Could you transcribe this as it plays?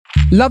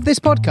Love this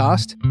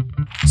podcast?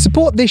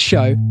 Support this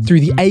show through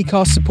the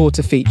Acast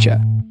supporter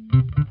feature.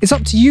 It's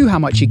up to you how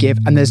much you give,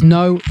 and there's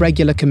no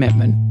regular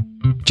commitment.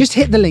 Just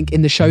hit the link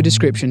in the show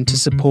description to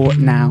support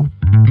now.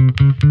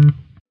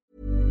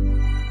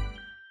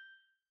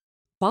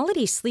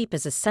 Quality sleep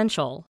is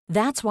essential.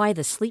 That's why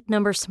the Sleep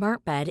Number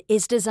Smart Bed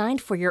is designed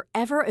for your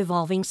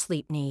ever-evolving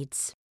sleep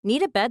needs.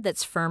 Need a bed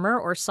that's firmer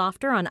or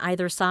softer on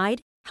either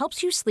side?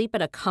 Helps you sleep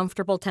at a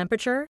comfortable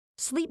temperature?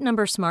 Sleep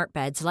Number Smart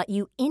Beds let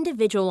you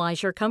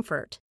individualize your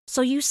comfort,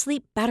 so you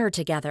sleep better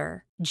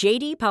together.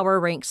 J.D. Power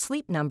ranks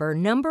Sleep Number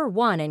number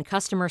 1 in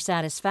customer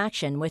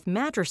satisfaction with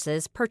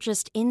mattresses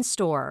purchased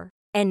in-store.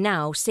 And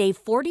now,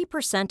 save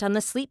 40% on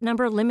the Sleep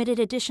Number Limited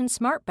Edition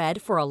Smart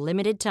Bed for a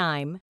limited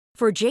time.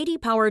 For J.D.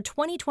 Power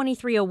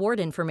 2023 award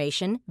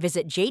information,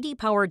 visit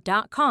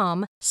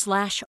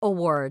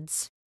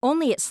jdpower.com/awards.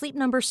 Only at Sleep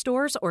Number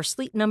stores or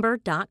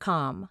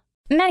sleepnumber.com.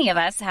 Many of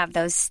us have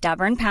those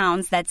stubborn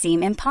pounds that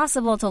seem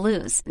impossible to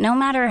lose, no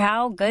matter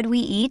how good we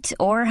eat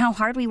or how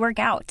hard we work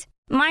out.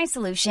 My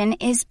solution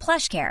is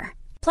PlushCare.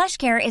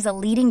 PlushCare is a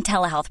leading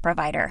telehealth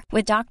provider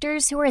with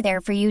doctors who are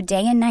there for you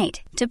day and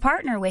night to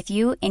partner with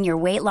you in your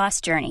weight loss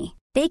journey.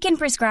 They can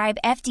prescribe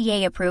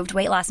FDA-approved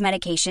weight loss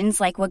medications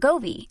like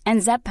Wegovy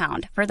and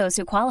Zepbound for those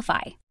who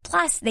qualify.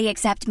 Plus, they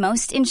accept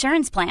most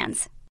insurance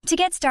plans. To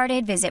get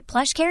started, visit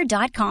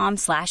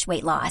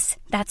plushcare.com/weightloss.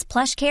 That's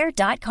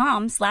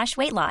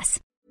plushcare.com/weightloss.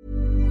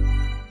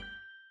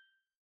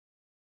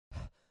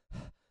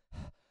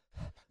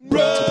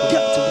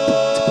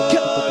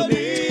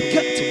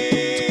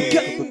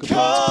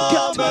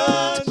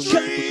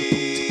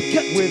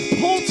 With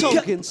Paul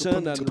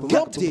Tomkinson and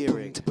Rob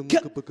Deering.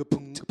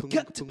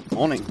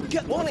 Morning.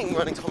 Morning,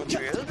 running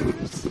commentaries.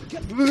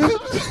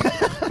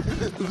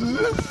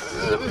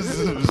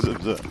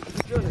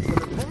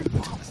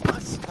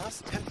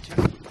 That's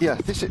tempting. Yeah,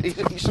 it's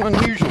an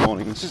unusual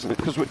morning, this isn't it?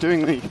 Because we're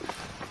doing a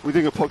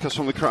podcast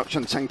from the Crouch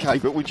End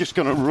 10K, but we're just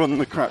going to run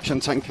the Crouch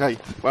End 10K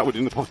while we're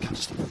doing the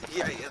podcast.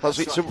 Yeah,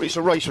 It's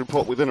a race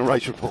report within a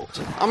race report.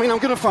 I mean, I'm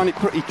going to find it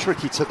pretty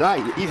tricky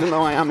today, even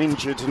though I am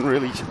injured and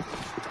really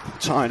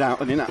tired out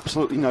and in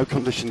absolutely no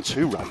condition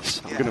to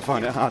race. I'm going to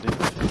find it hard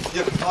enough.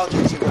 Yeah, the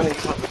Argentine running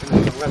club are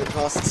going to run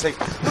past and say,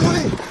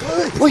 "Hey,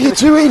 what are you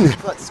doing?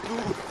 Like school."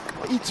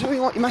 What are you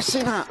doing? What are you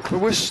messing at?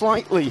 We're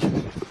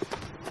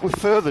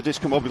further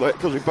discombobulated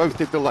because we both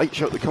did the late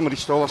show at the Comedy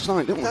Store last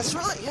night, didn't we? That's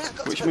right, yeah.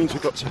 Which means we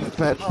got to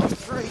bed.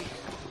 3:30.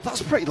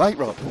 That's pretty late,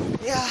 Rob.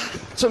 Yeah.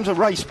 In terms of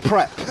race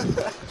prep.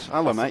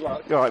 Hello, mate.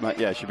 You all right, mate?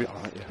 Yeah, should be all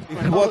right,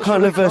 yeah. What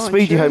kind of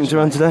speed are you hoping to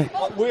run today?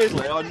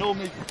 Weirdly, I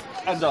normally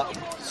end up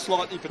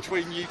slightly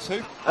between you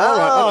two. All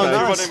right, okay. If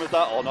you run in with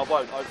that on, I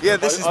won't. Yeah,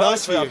 this is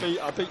nice for you.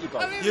 I beat you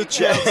both. Your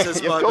chances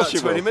Yeah, by of course about you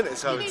 20 will.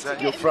 minutes, I would say.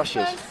 You're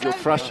freshers.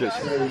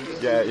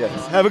 Yeah, yeah.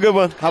 Have a good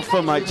one. Have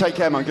fun, mate. Take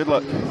care, man. Good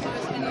luck.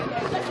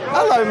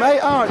 Hello, mate.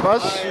 All right,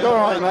 Buzz. You all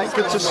right, mate?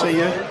 Good to see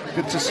you.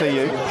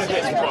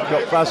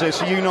 Got Baz here.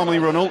 So you normally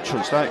run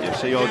ultras, don't you?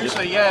 So you're just...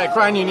 Usually, yeah,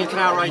 Grand Union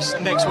Canal race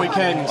next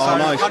weekend. Oh, So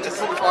nice.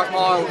 145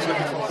 miles.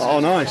 Looking forward to. Oh,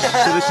 nice.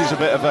 So this is a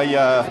bit of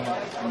a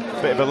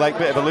bit of a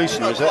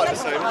loosener, is it?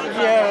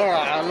 Yeah, all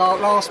right.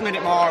 Last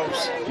minute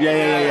miles.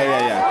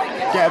 Yeah.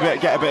 Get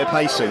a bit of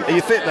pacing. Are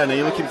you fit then? Are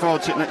you looking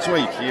forward to it next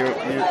week? Yeah,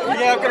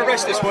 I'm going to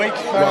rest this week.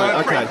 Right,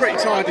 okay. Pretty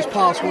tired this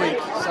past week,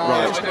 so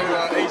Right. I'm just going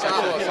to ease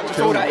out. Just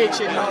all that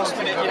itching last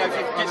minute. You know, if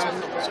you get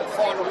some sort of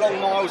final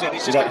long miles in,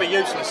 it's just going to be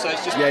useless. So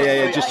it's just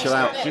Just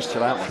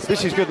chill out.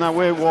 This is good. Now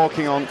we're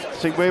walking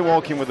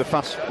with the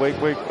fast.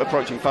 We're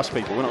approaching fast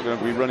people. We're not going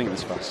to be running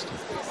this fast.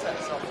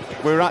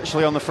 We're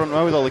actually on the front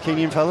row with all the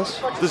Kenyan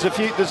fellas. There's a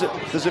few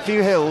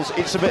hills.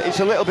 It's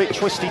a little bit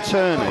twisty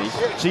turny.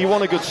 So you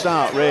want a good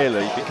start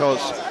really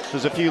because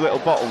there's a few little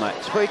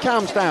bottlenecks. But it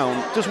calms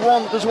down. There's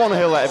one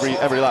hill at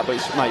every lap, but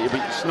it's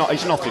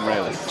nothing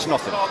really. It's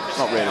nothing. It's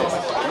not really.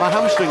 My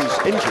hamstring's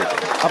injured.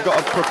 I've got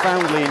a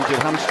profoundly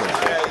injured hamstring.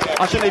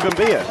 I shouldn't even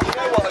be here.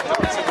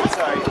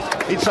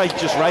 He'd say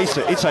just race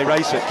it. He'd say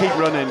race it. Keep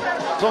running.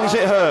 As long as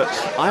it hurts.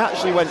 I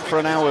actually went for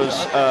an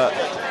hour's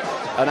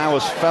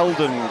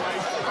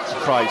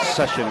Feldenkrais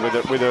session with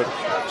a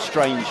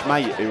strange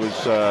mate who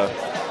was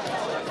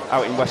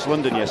out in West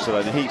London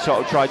yesterday, and he sort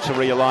of tried to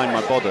realign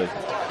my body.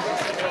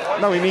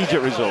 No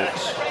immediate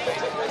results.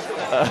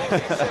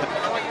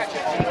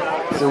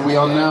 So we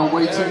are now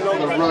waiting for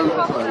the road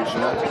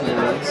closure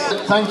clearance.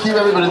 Thank you,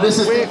 everybody. This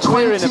is the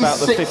We're in about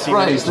the 26th 50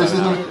 race. minutes This is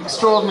now. an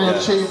extraordinary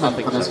achievement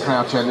for this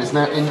Crouch End. It's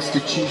now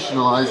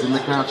institutionalised in the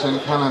Crouch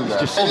End calendar.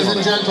 Ladies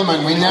and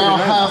gentlemen, we now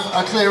have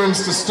a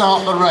clearance to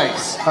start the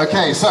race.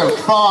 Okay, so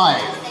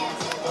 5,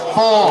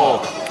 4,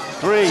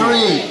 3, 2,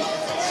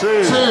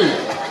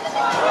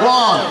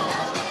 1.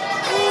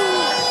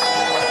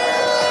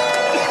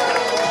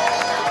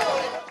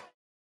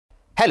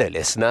 Hello,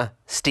 listener.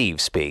 Steve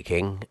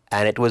speaking,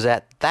 and it was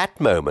at that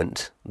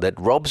moment that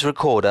Rob's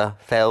recorder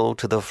fell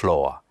to the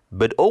floor.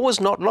 But all was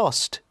not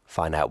lost.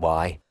 Find out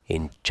why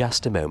in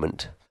just a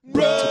moment.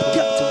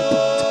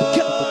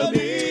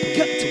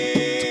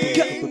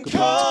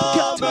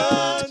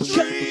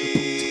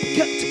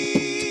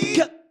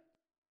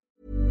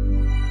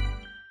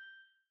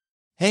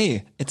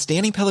 Hey, it's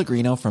Danny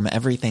Pellegrino from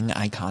Everything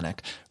Iconic.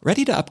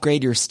 Ready to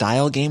upgrade your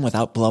style game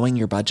without blowing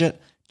your budget?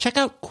 Check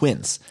out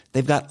Quince.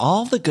 They've got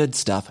all the good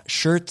stuff,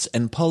 shirts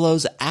and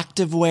polos,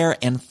 activewear,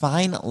 and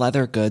fine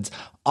leather goods,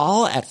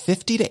 all at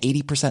 50 to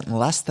 80%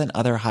 less than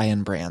other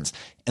high-end brands.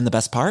 And the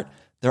best part?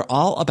 They're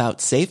all about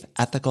safe,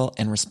 ethical,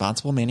 and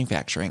responsible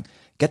manufacturing.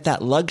 Get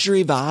that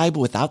luxury vibe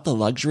without the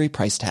luxury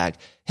price tag.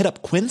 Hit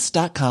up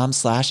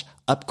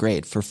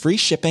quince.com/upgrade for free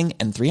shipping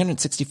and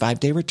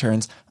 365-day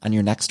returns on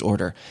your next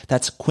order.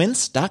 That's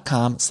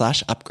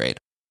quince.com/upgrade.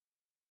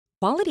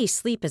 Quality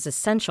sleep is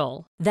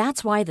essential.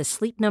 That's why the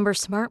Sleep Number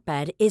Smart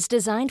Bed is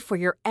designed for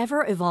your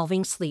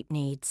ever-evolving sleep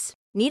needs.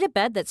 Need a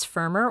bed that's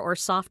firmer or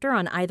softer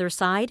on either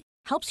side?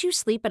 Helps you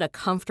sleep at a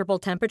comfortable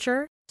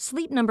temperature?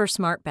 Sleep Number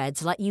Smart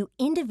Beds let you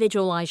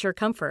individualize your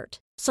comfort,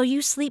 so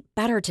you sleep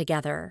better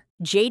together.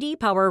 J.D.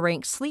 Power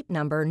ranks Sleep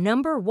Number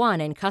number 1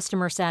 in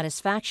customer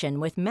satisfaction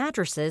with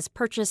mattresses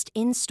purchased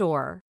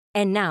in-store.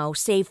 And now,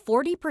 save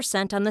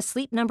 40% on the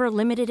Sleep Number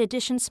Limited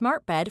Edition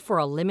Smart Bed for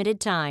a limited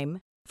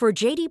time. For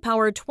J.D.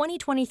 Power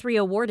 2023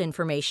 award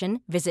information,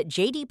 visit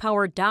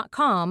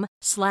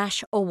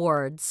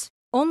jdpower.com/awards.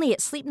 Only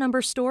at Sleep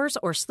Number stores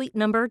or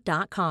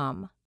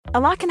sleepnumber.com. A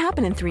lot can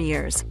happen in 3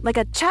 years, like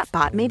a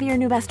chatbot may be your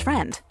new best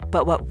friend.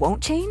 But what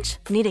won't change?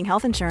 Needing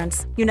health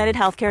insurance. United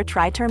Healthcare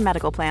Tri-Term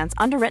Medical Plans,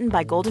 underwritten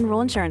by Golden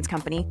Rule Insurance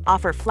Company,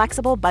 offer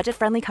flexible,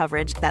 budget-friendly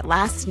coverage that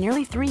lasts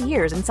nearly 3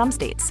 years in some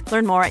states.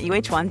 Learn more at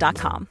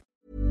uh1.com.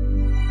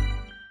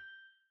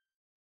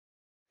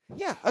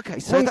 Yeah, okay,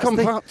 so One that's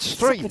compact the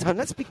street. second time.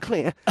 Let's be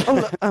clear. Oh,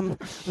 look,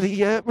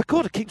 the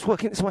recorder keeps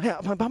working its way out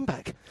of my bum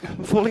bag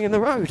and falling in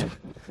the road,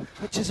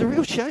 which is a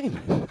real shame.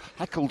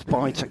 Heckled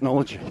by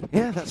technology.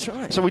 Yeah, that's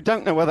right. So we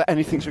don't know whether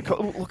anything's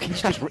recorded. Oh, look,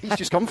 he's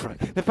just gone for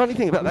it. The funny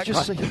thing about that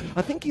Just guy, see.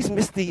 I think he's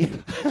missed the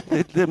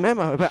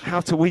memo about how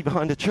to wee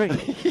behind a tree.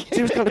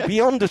 He was kind of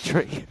beyond a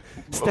tree,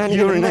 standing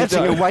in the Urinating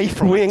meadow, away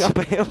from weeing it. up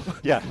a hill.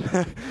 Yeah.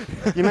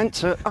 You're meant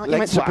to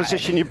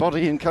position your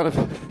body and kind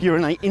of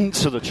urinate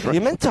into the tree.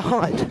 You're meant to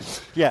hide.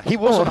 Yeah, he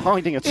wasn't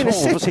hiding at in all. a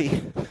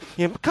city,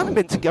 you're kind of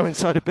meant to go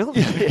inside a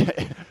building.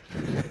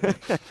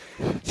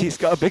 She's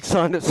got a big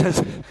sign that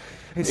says,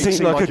 it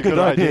seemed like a good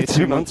idea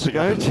 2 months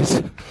ago, which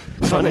is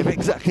kind of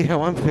exactly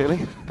how I'm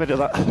feeling. Bit of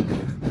that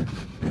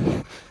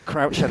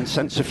Crouch End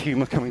sense of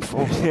humour coming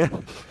forth. Yeah.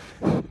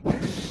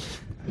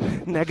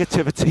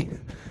 Negativity.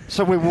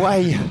 So we're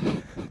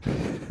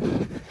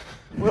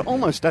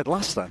almost dead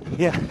last then.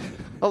 Yeah.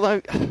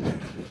 Although,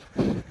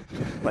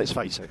 let's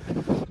face it,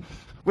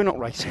 we're not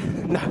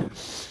racing. No.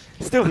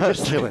 Still We're hurts.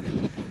 just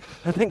chilling.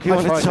 I think you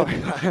High wanted five. to...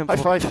 High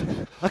five.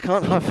 I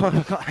can't high five.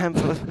 I've got a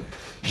handful of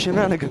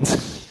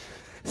shenanigans.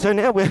 So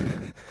now we're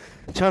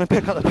trying to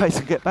pick up the pace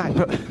and get back,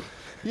 but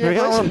we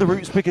are on the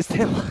route's biggest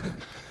hill.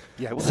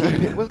 Yeah,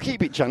 we'll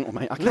keep it gentle,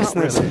 mate. I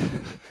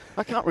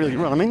can't really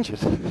run. I'm injured.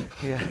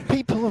 Yeah.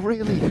 People are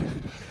really...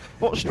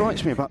 What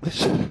strikes me about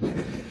this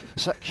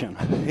section,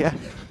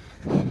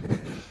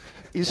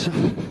 is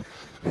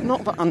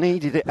not that I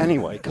needed it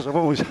anyway, because I've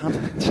always had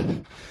it,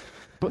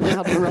 but the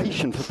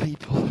admiration for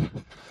people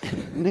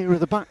nearer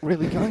the back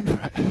really going for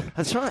it.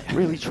 That's right.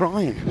 Really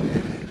trying,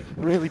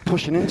 really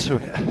pushing into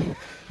it.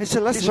 It's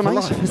a lesson for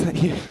life, isn't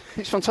it?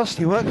 It's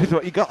fantastic. You work with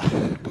what you got.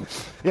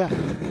 Yeah.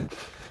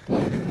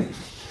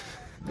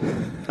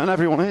 And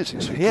everyone is.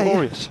 It's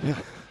glorious. Yeah.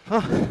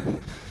 Oh.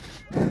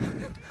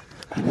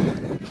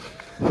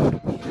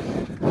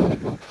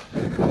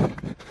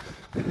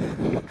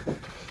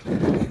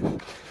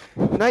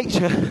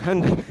 Nature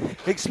and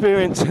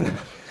experience and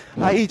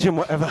age and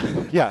whatever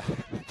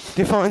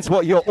defines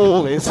what your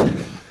all is.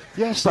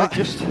 Yes, but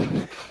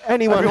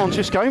everyone's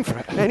just going for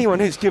it. Anyone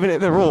who's given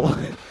it their all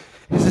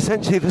is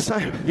essentially the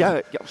same.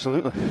 Yeah,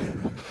 absolutely.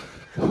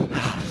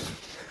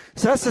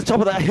 So that's the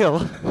top of that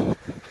hill.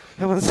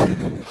 Everyone's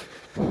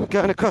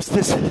going across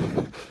this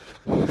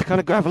kind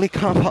of gravelly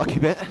car parky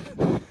bit.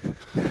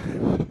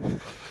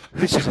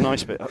 This is a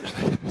nice bit,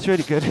 actually. It's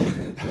really good.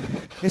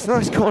 It's a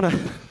nice corner,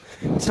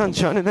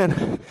 sunshine, and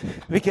then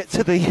we get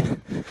to the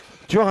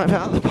drive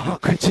out of the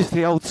park, which is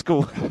the old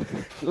school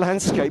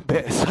landscape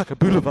bit. It's like a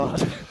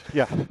boulevard.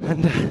 Yeah.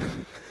 And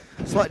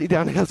slightly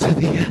downhill to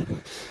the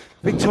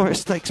Victoria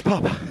Stakes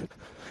pub,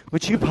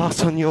 which you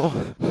pass on your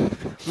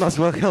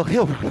Muswell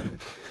Hill run.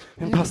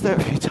 Been past there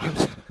a few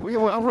times. I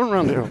run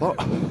around here a lot.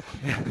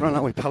 Yeah. Run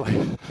out with Pele.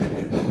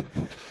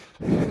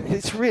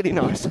 It's really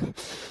nice.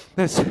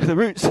 The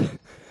routes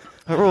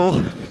are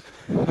all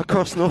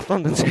across North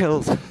London's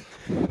hills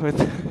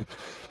with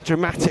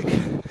dramatic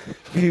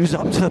views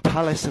up to the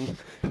palace and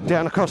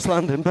down across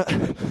London, but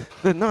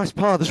the nice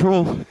paths are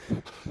all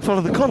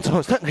follow the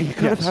contours, don't they? You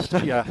kind of have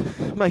to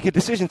make a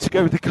decision to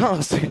go with the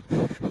cars to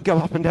go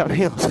up and down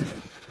hills.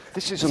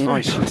 This is a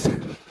nice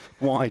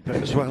wide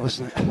bit as well,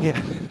 isn't it?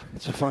 Yeah.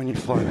 It's a fine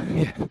flow.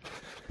 Yeah.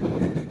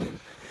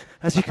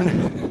 As you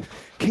can,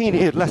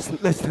 keen-eared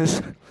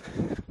listeners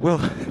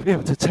will be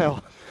able to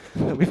tell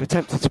that we've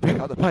attempted to pick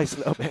up the pace a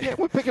little bit. Yeah,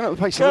 we're picking up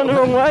the pace a little bit.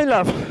 Going the wrong way,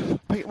 love.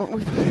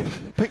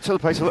 We've picked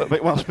up the pace a little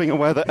bit whilst being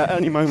aware that at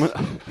any moment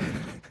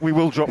we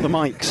will drop the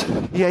mics.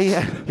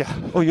 Yeah.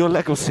 Or your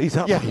leg will seize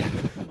up. Yeah.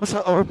 What's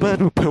that? Or a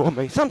bird will poo on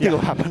me. Something will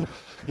happen.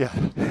 Yeah.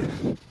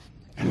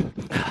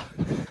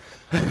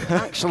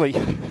 Actually,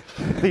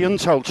 the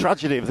untold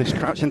tragedy of this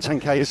Crouch and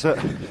 10K is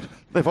that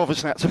they've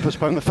obviously had to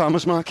postpone the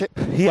farmers market.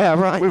 Yeah,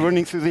 right. We're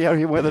running through the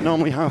area where they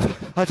normally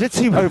have. I did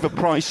see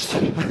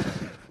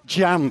overpriced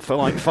jam for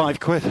like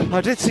 £5.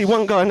 I did see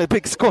one guy in a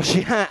big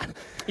squashy hat,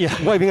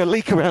 waving a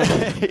leek around,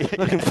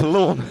 looking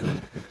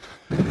forlorn.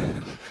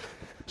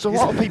 So a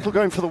lot of people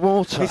going for the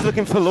water. He's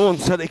looking forlorn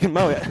so they can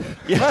mow it.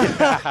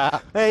 Yeah.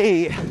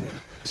 Hey.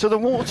 So the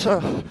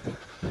water,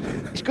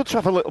 it's good to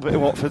have a little bit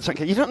of water for the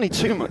 10K. You don't need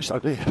too much though,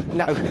 do you?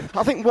 No.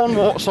 I think one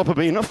water stop would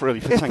be enough really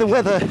for 10K. If the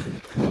weather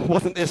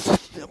wasn't this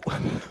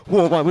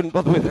warm, I wouldn't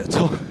bother with it at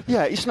all.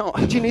 Yeah, it's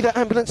not. Do you need an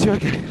ambulance? You're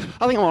okay?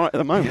 I think I'm alright at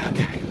the moment.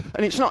 Yeah, okay.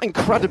 And it's not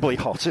incredibly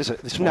hot, is it,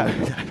 this morning?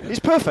 No. It's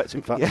perfect,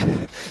 in fact. Yeah.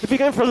 If you're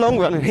going for a long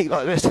run in heat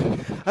like this,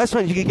 that's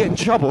when you can get in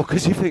trouble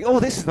because you think, oh,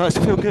 this is nice,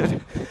 I feel good.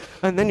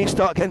 And then you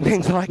start getting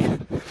things like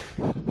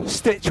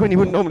stitch when you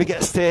wouldn't normally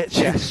get a stitch.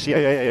 Yes,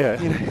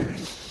 yeah. You know,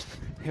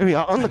 here we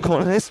are on the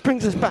corner. This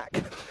brings us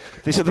back.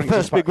 This is the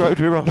first big road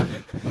we're on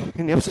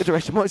in the opposite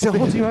direction. What is the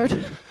Horty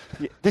Road?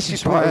 Yeah, this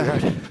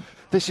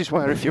is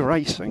where, if you're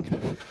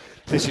racing,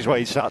 this is where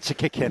you start to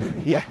kick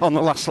in. Yeah. On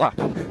the last lap.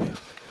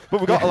 But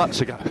we've got a lap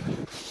to go.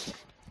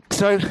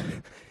 So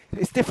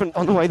it's different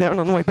on the way there and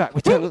on the way back.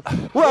 We turn.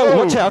 Whoa!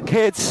 Watch out,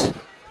 kids!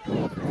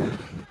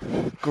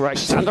 Great.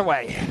 Stand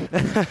away.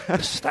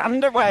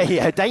 Stand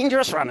away.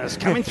 Dangerous runners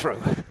coming through.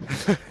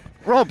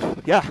 Rob.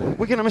 Yeah.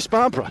 We're going to miss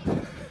Barbara.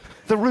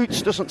 The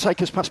routes doesn't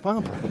take us past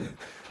Barbara.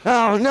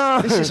 Oh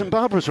no! This isn't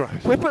Barbara's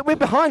road. We're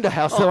behind her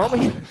house, though, aren't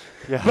we?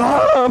 Yeah.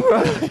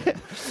 Barbara.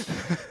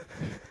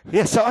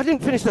 Yeah. So I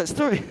didn't finish that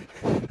story.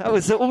 That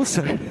was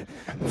also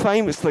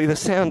famously the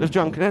sound of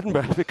drunken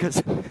Edinburgh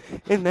because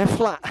in their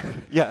flat,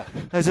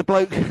 there's a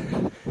bloke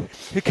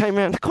who came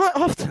round quite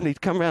often.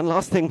 He'd come round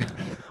last thing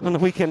on the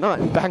weekend night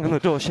and bang on the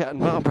door shouting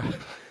Barbara.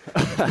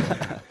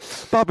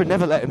 Barbara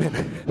never let him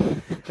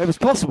in. It was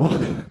possible,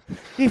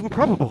 even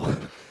probable,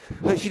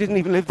 that she didn't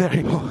even live there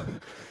anymore.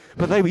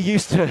 But they were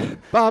used to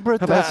Barbara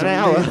about an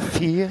hour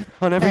here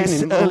on every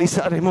early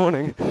Saturday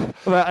morning.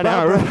 About an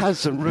Barbara hour. has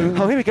some room.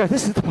 Oh, here we go.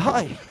 This is the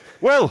pie.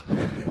 Will.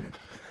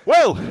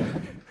 All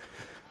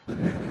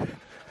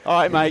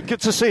right, mate.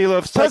 Good to see you,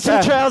 love. Put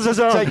some trousers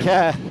on. Take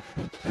care.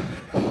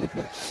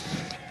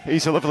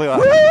 He's a lovely lad.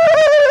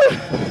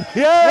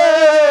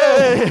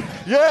 Yay!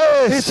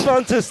 Yes! It's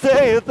fun to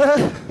stay at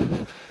that.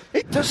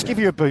 It does give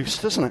you a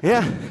boost, doesn't it?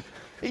 Yeah.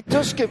 It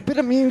does get a bit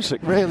of music,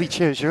 really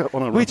cheers you up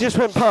on a run. We just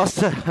went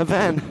past a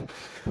van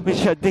which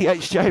had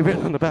DHJ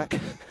written on the back.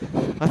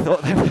 I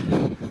thought they were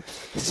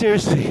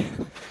seriously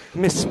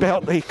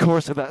misspelt the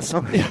chorus of that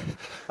song. Yeah.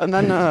 And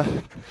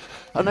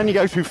then you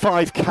go through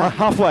 5K.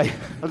 Halfway.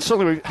 And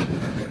suddenly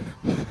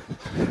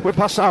we're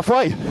past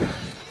halfway.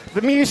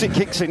 The music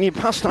kicks in, you're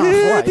past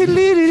halfway.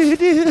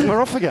 And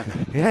we're off again.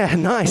 Yeah,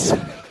 nice.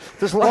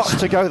 There's less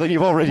to go than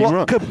you've already run.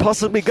 What could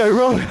possibly go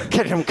wrong?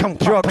 Get him, come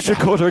Drops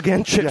recorder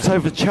again, trips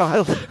over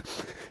child.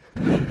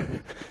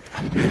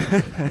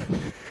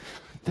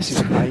 This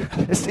is great.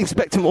 Let's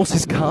Inspector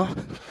Morse's car.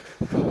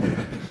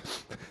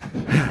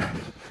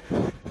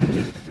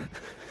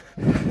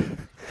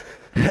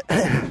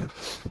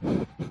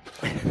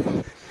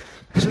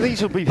 So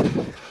these will be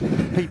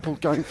people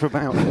going for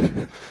about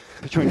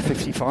between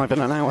 55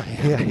 and an hour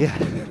here. Yeah.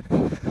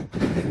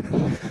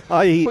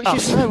 Which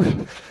is slow.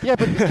 Yeah,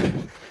 but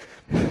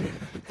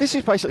this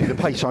is basically the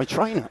pace I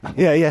train at.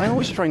 Yeah. I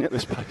always train at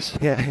this pace.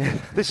 Yeah.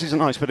 This is a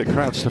nice bit of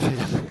crowd stuff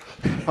here.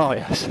 Oh,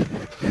 yes.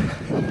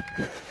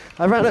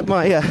 I ran at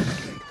my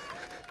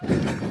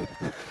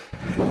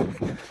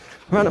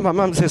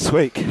mum's this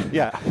week.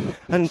 Yeah.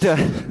 And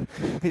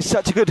it's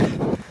such a good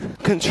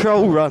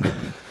control run.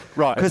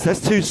 Right. Because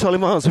there's 2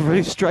 solid miles of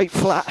really straight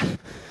flat.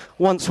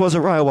 Once was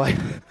a railway.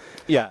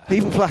 Yeah.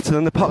 Even flatter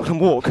than the Parkland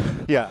Walk.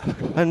 Yeah.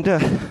 And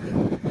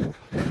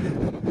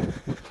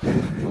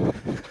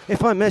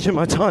if I measure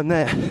my time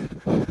there,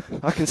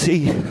 I can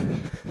see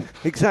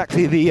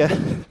exactly the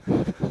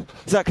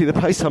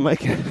pace I'm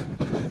making.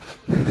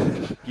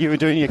 You were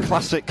doing your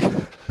classic,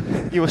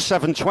 you were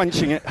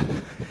 720ing it.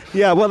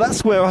 Yeah, well,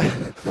 that's where I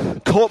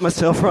caught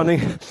myself running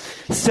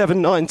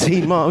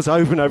 7:19 miles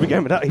over and over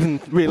again without even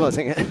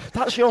realising it.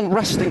 That's your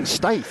resting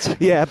state.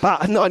 Yeah,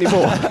 but not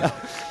anymore.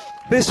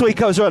 This week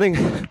I was running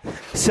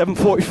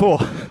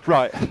 7:44.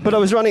 Right. But I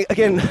was running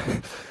again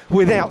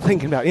without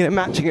thinking about it,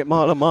 matching it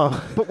mile on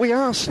mile. But we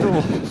are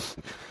still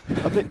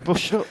a bit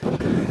bushed up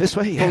this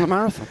way, on the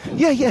marathon.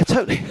 Yeah,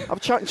 totally.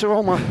 I've chatted to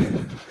all my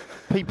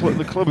people at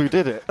the club who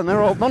did it, and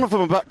none of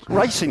them are back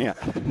racing yet.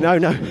 No.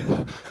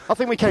 I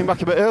think we came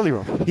back a bit earlier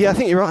on. Yeah, I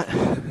think you're right.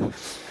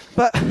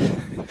 But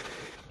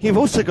you've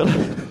also got...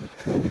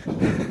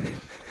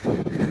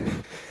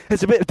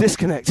 There's a bit of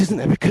disconnect, isn't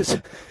there?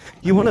 Because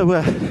you want to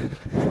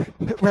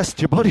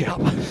rest your body up.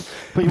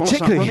 But you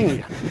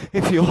particularly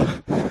if you're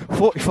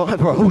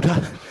 45 or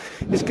older,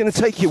 it's going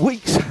to take you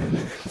weeks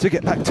to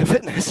get back to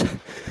fitness.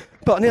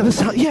 But on the other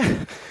side,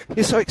 yeah,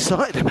 you're so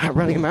excited about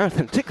running a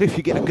marathon, particularly if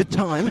you get a good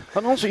time.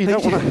 And also, you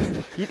don't want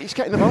to. It's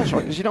getting the balance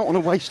right because you don't want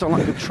to waste all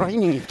that good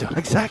training you've done.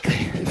 Exactly.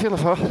 You feel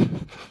if I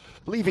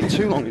leave it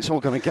too long, it's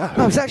all going to go.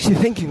 I was actually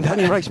thinking that.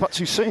 And you race back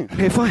too soon.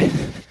 If I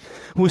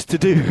was to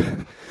do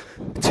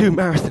 2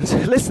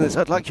 marathons, listeners,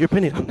 I'd like your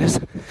opinion on this.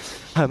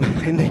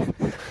 In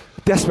the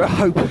desperate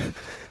hope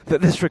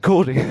that this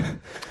recording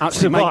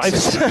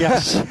survives.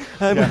 Yes.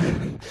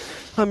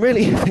 I'm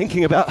really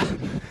thinking about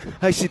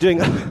actually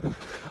doing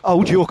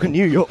Old York and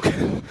New York.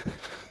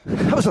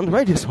 That was on the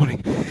radio this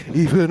morning.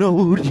 Even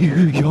Old New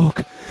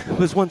York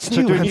was once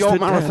new. So doing York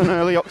Marathon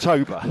early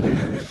October.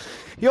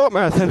 York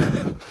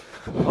Marathon,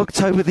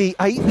 October the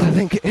 8th, I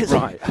think it is.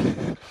 Right.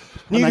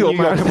 New York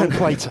Marathon, a month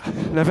later.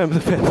 November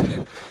the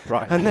 5th.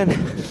 Right. And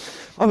then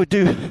I would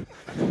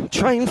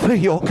train for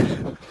York,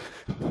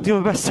 do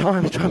my best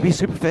time, try and be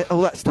super fit,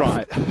 all that stuff.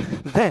 Right.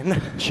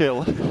 Then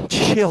Chill.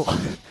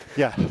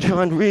 Yeah.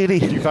 Try and really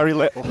do very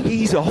little.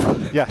 Ease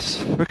off.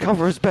 Yes.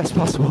 Recover as best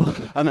possible.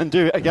 And then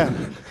do it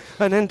again.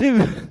 And then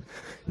do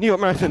New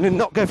York Marathon and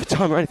not go for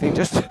time or anything,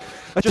 just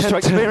to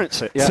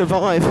experience it. Yeah.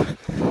 Survive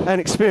and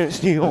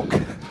experience New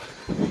York.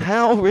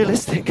 How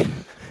realistic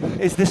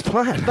is this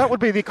plan? That would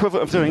be the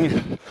equivalent of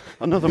doing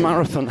another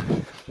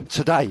marathon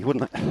today,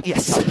 wouldn't it?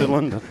 Yes. After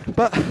London.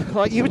 But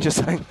like you were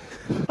just saying,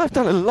 I've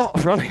done a lot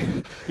of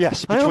running.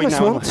 Yes, I almost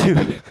now want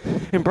to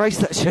embrace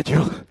that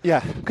schedule. Yeah.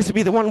 Because it'd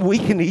be the 1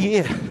 week in a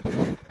year,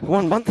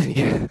 1 month in a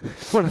year,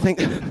 when I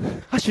think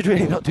I should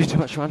really not do too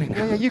much running.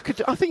 Yeah, you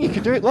could. I think you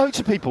could do it. Loads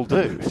of people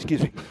do.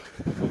 Excuse me.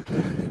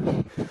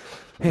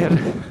 Yeah.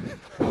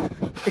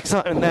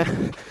 Excitement there.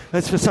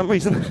 As for some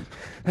reason,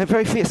 they're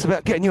very fierce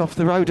about getting you off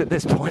the road at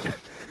this point.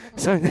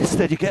 So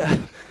instead you get a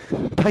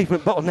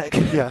pavement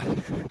bottleneck. Yeah.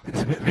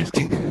 It's a bit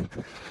risky.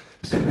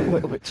 It's a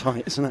little bit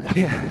tight, isn't it?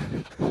 Yeah.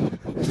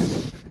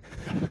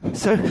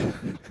 So,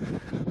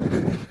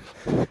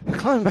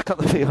 climbing back up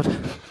the field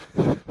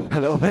a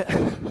little bit.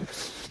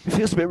 It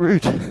feels a bit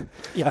rude.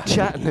 Yeah.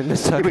 Chatting in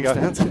this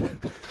circumstance.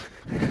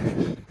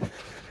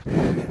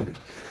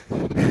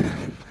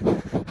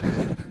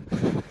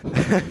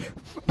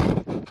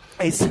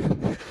 It's...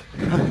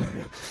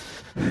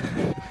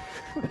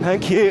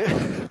 Thank you.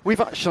 We've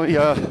actually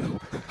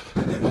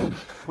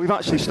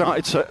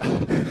started to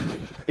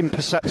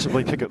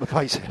imperceptibly pick up the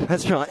pace here.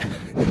 That's right.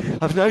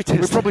 I've noticed.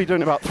 We're probably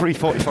doing about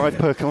 3:45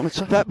 per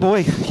kilometre. That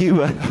boy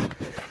you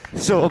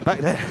saw back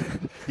there.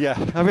 Yeah.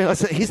 I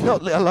realised that he's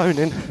not alone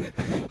in.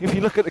 If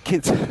you look at the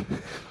kids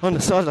on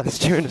the sidelines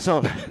cheering us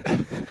on,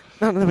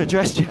 none of them are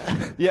dressed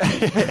yet. Yeah.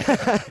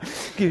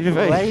 Give you a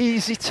very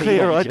lazy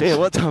clear idea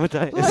what time of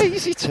day it is.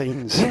 Lazy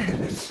teens. Yeah.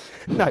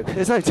 No,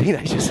 there's no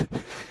teenagers.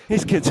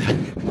 These kids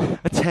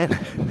are 10.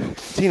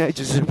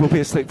 Teenagers will be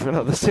asleep for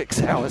another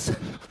 6 hours.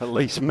 At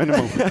least,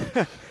 minimal.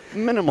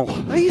 Minimal.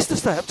 I used to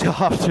stay up till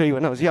 3:30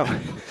 when I was young,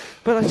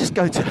 but I just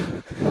go to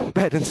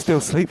bed and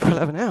still sleep for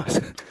 11 hours.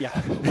 Yeah.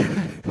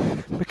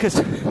 Because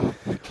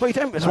what you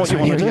don't realise what you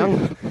when want you're to a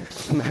young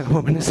man or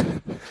woman is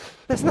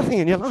there's nothing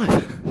in your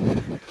life.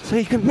 So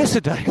you can miss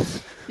a day.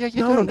 Yeah,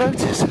 you don't don't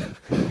notice.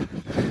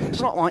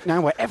 It's not like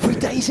now where every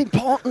day's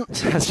important.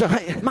 That's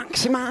right.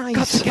 Maximise.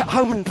 Got to get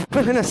home and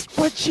fill in a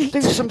spreadsheet.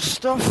 Do some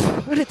stuff.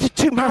 I did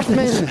 2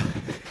 marathons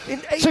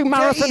in 8 2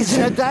 marathons days.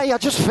 in a day. I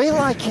just feel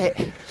like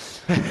it.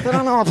 Then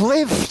I know I've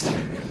lived.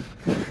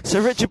 So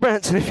Richard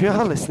Branson, if you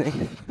are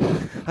listening,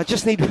 I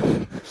just need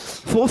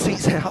 4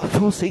 seats out,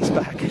 4 seats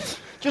back.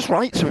 Just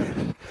write to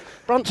him.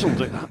 Branson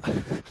will do that.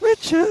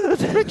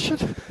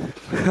 Richard.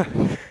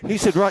 He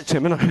said write to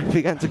him, and I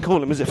began to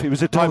call him as if he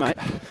was a dog. Hi, mate.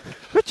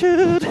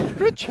 Richard.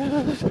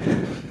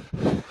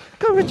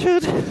 Go,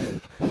 Richard.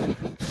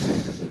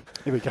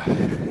 Here we go.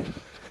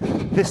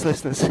 This,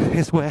 listeners,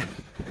 is where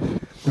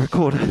the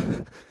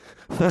recorder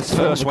first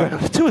fell on the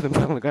ground. 2 of them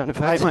fell on the ground, in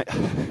fact. Hey, mate.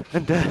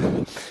 And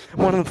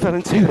one of them fell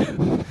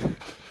into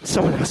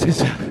someone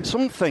else's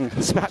something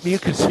spat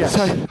mucus. Yes.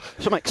 So,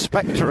 some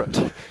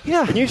expectorate.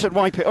 Yeah. And you said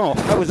wipe it off.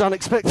 That was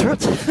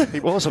unexpectorate.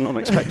 It was an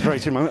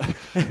unexpectorated moment.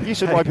 You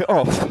said wipe it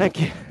off. Thank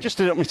you. Just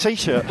did it on my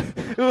t-shirt.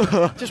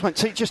 Just went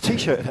t-shirt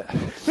it.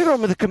 We were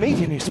on with a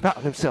comedian who spat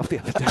on himself the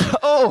other day.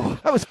 Oh,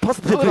 that was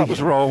positively. That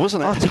was raw,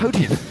 wasn't it? I told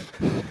you.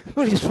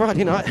 Well, it's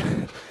Friday night.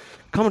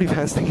 Comedy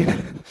fans thinking,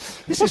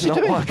 this is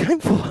not what I came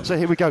for. So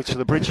here we go to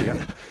the bridge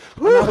again.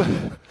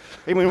 When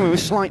we were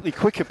slightly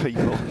quicker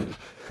people.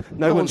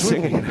 No one's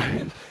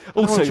singing.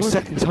 Also,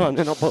 second time,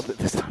 they're not bothered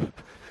this time.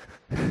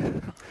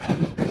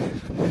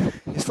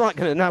 It's like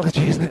an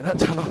analogy, isn't it, that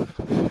tunnel?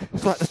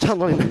 It's like the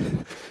tunnel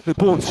in The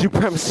Bourne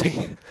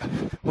Supremacy,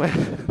 where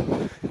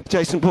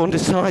Jason Bourne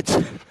decides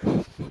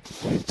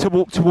to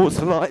walk towards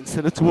the light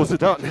instead of towards the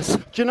darkness.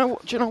 Do you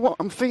know what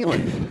I'm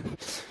feeling?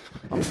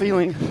 I'm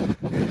feeling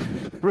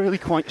really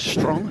quite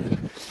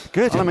strong.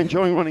 Good. And I'm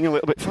enjoying running a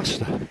little bit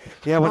faster.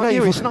 Yeah, well,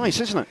 it's nice,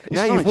 isn't it?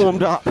 Now you've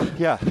warmed up.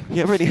 Yeah.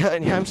 You're really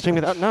hurting your hamstring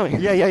without knowing.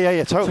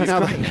 Yeah, totally. So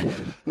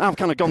Now I've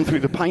kind of gone through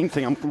the pain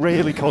thing. I'm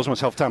really causing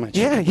myself damage.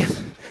 Yeah.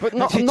 But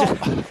not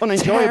unenjoyable.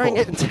 Tearing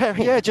it and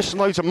tearing. Yeah, just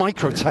loads of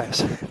micro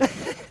tears.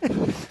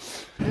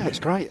 Yeah, it's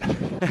great.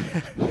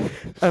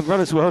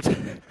 Runner's World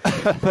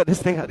put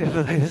this thing out the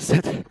other day that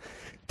said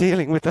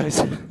dealing with those.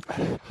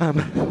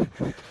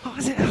 What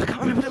was it? I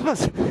can't remember what it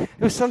was. It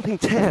was something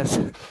tears,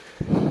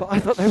 but I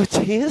thought they were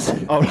tears.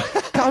 Oh,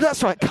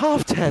 that's right,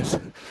 calf tears.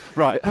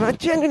 Right. And I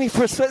genuinely,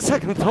 for a split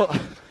second, thought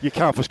your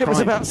calf was it was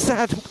crying. about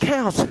sad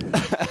cows.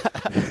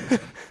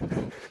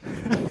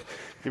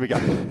 Here we go.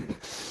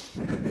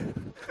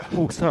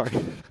 Oh, sorry.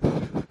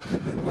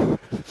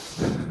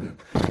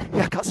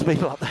 Yeah, cut some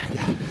people up there.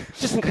 Yeah.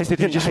 Just in case they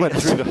didn't just hate went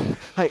us. through the.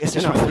 Hate us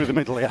Just enough went through the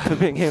middle, yeah. for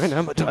being here in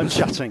and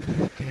chatting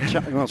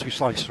whilst we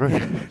slice through.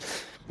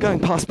 Going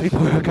past people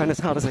who are going as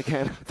hard as they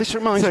can. This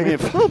reminds me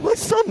of my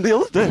son the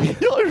other day.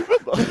 Yeah, I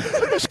remember.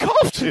 It was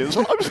calf tears,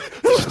 and I was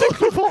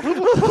sticking for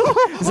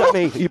Is that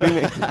me? Are you being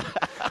me?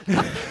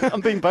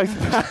 I'm being both.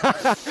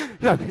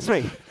 No, it's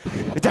me.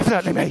 It's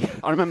definitely me.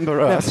 I remember.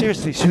 Now,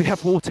 seriously, should we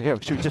have water here?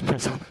 Or should we just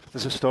press on?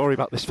 There's a story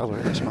about this fella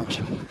in this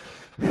Marshall.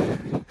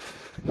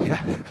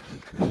 Yeah.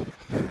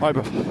 Hi,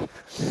 bro.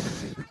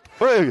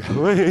 Hey,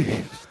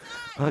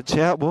 I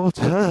chat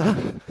water.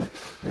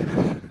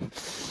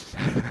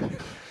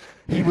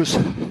 He was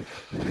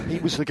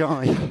the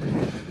guy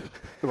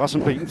who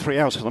hasn't beaten 3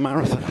 hours for the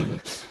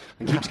marathon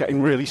and keeps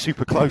getting really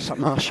super close at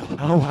Marshall.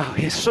 Oh wow,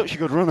 He's such a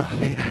good runner.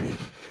 Yeah.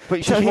 But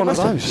he's just one of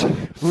those.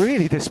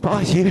 Really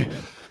despise you.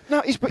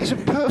 No, he's a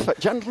perfect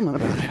gentleman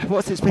about it.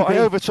 What's his But PB? I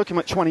overtook him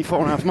at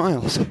 24.5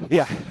 miles.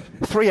 Yeah.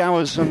 3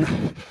 hours and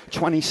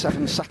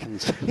 27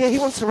 seconds. Yeah, he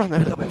wants to run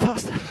there a little bit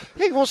faster.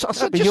 Yeah, he wants. I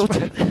said, That'd be your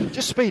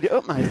just speed it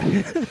up, mate.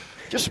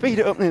 Just speed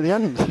it up near the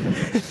end.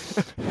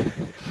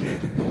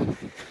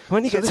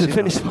 When you get to the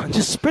finish line,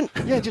 just sprint.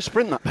 Yeah, just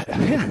sprint that bit.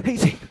 Yeah,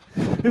 easy.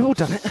 We've all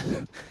done it.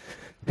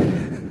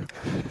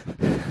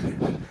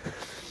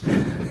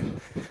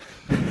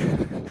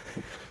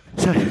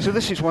 So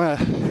this is where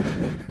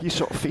you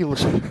sort of feel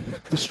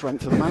the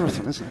strength of the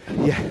marathon, isn't it?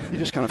 Yeah. You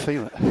just kind of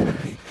feel it.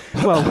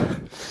 Well,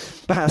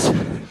 Baz,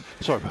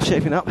 sorry,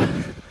 shaping up.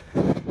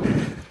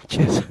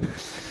 Cheers.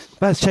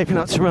 Baz shaping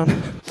up to run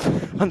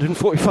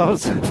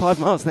 145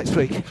 miles next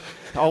week.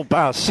 Oh,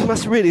 Baz. He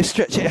must really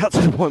stretch it out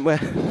to the point where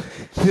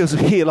he feels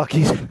here like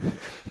he's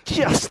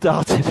just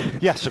started.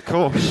 Yes, of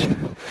course.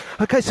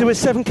 Okay, so we're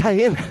 7k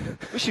in.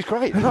 Which is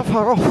great. We're not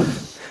far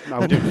off. No,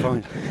 we're doing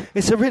fine.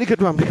 It's a really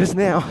good run because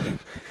now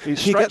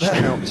He's you get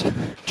stretched that out.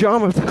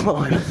 drama of the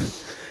climb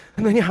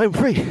and then you're home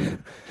free.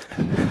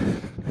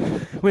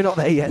 We're not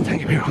there yet, don't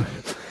get me wrong.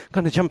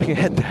 Kind of jumping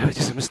ahead there, which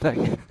is a mistake.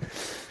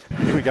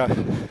 Here we go.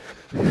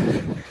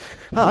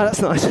 Ah,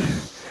 that's nice.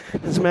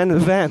 There's a man in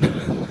the van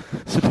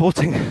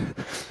supporting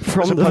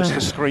from the opposed van.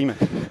 to screaming.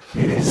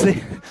 It's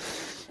the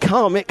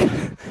karmic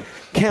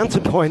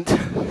counterpoint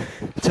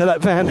to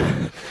that van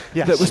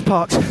that was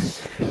parked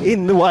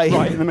in the way.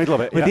 Right in the middle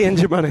of it. With the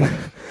engine running.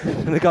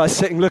 And the guy's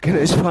sitting looking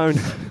at his phone.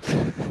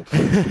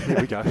 Here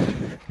we go.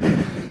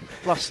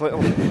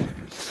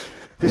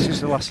 This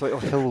is the last little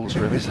hills,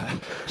 really, isn't it?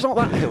 It's not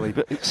that hilly,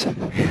 but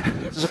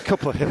there's a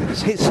couple of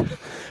hills. It's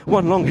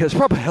one long hill. It's a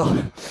proper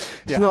hill.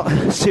 It's not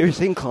a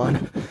serious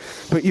incline,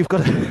 but you've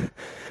got to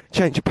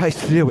change your pace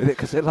to deal with it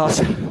because it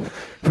lasts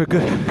for a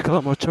good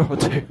kilometre or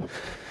two.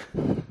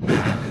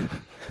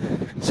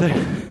 So,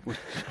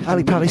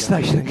 Ali Pali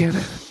station again.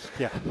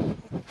 Yeah.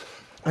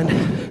 And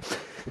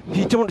do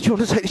you want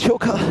to take the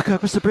shortcut, go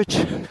across the bridge,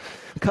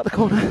 cut the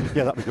corner?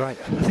 Yeah, that'd be great.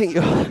 I think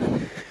you're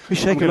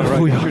shaking off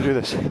all your... Should we do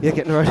this? Yeah, get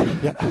in the road.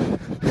 Yeah.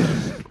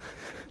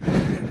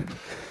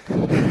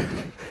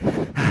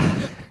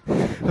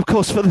 Of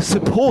course, for the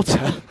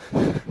supporter,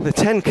 the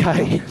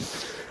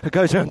 10k that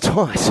goes around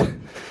twice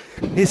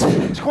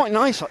it's quite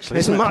nice, actually.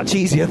 It's much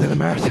easier than a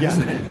marathon,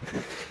 isn't it?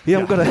 You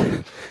haven't got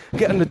to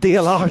get on the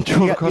DLR and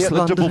trawl across the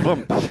London. double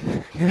bump.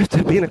 You have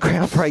to be in a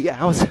crowd for 8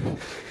 hours.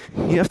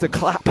 You have to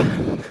clap to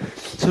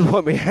the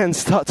point where your hands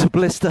start to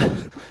blister.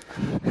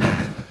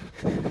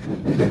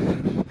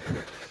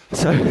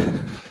 So,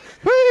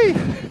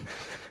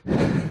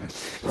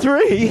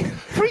 3,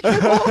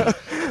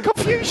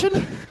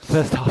 confusion.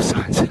 First half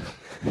signs.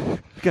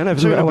 Going over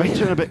the railway.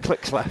 Doing a bit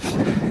clicks left.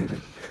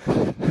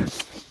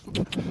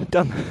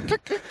 Done.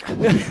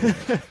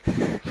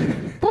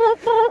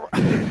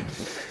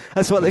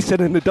 That's what they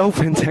said in the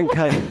Dolphin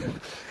 10k.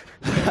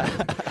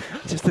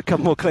 Just a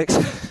couple more clicks.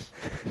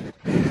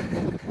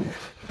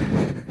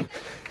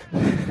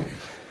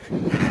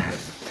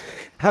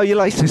 How are your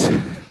laces?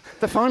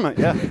 They're fine, mate,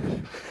 yeah.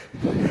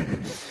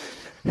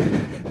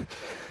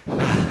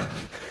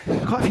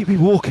 Quite a few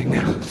people walking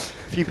now. A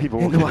few people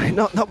in walking. the way.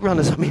 Not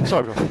runners, I mean.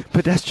 Sorry, bro.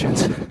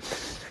 Pedestrians.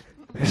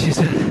 Which is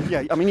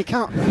yeah, I mean, you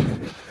can't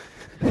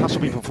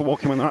hassle people for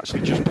walking when they're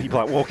actually just people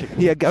out walking.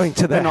 Yeah, going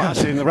to their They're not house.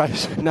 actually in the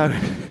race. No.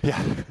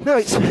 Yeah. No,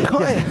 it's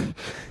quite...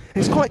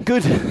 It's quite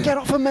good. Get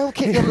off and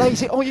milk it, you're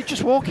lazy. Oh, you're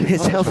just walking.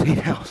 It's healthy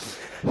now.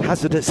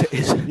 Hazardous it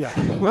is. Yeah.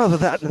 Rather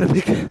that than a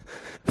big,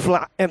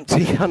 flat,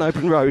 empty,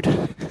 unopened road.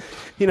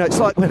 You know, it's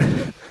like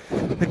when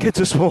the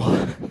kids are small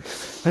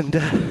and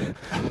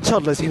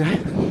toddlers, you know,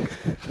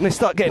 and they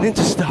start getting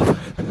into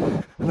stuff.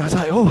 And I was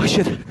like, oh, I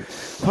should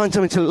find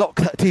something to lock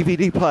that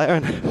DVD player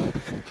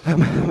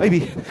and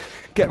maybe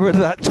get rid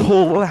of that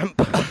tall lamp.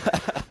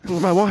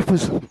 My wife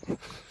was,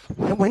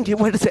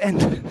 where does it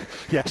end?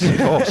 Yes, of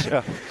course,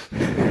 yeah.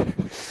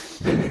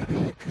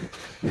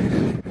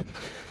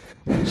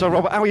 So,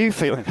 Robert, how are you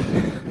feeling?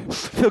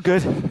 Feel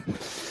good.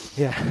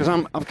 Yeah. Because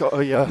I've got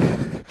a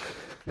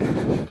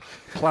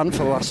plan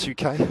for the last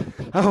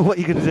 2K. Oh, what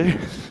are you going to do?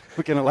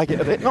 We're going to leg it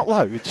a bit, not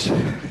loads.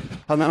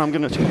 And then I'm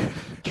going to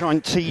try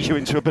and tease you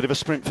into a bit of a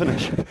sprint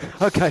finish.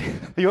 Okay.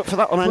 Are you up for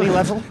that on any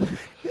level?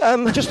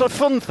 Just a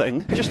fun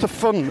thing. Just a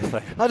fun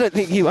thing. I don't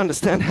think you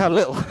understand how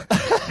little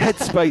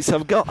headspace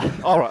I've got.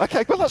 All right,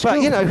 okay, well, that's but,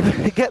 cool. you know,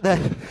 get there,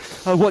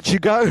 I'll watch you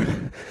go.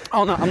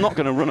 Oh, no, I'm not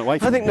going to run away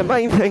from I think the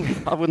main thing...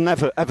 I would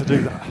never, ever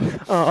do that.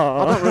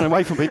 I don't run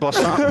away from people I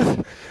start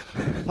with.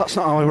 That's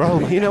not how I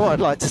roll. You know what I'd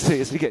like to see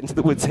as we get into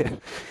the woods here?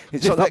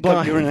 It's like that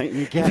bloke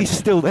urinating again. If he's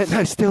still there,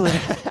 no, still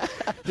there.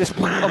 Just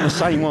on the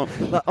same one.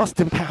 Like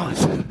Austin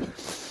Powers.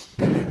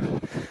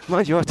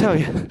 Mind you, I tell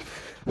you,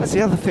 that's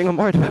the other thing I'm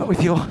worried about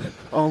with your...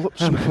 Oh, look,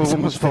 some poor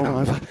woman's fallen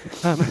over.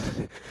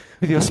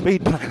 With your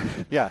speed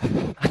plan. Yeah.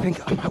 I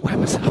think I might wet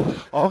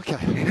myself. Oh, okay.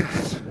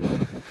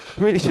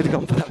 Really should have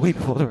gone for that wee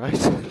before the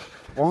race.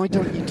 Why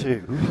don't you do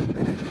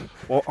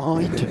what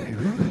I do?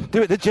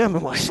 Do it the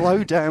German way.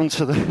 Slow down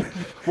to the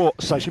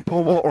water station,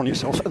 pour water on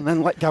yourself, and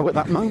then let go at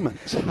that moment.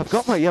 I've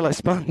got my yellow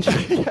sponge.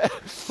 Yeah.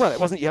 Well, it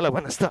wasn't yellow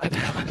when I started.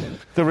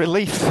 The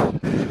relief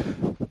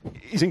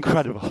is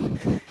incredible.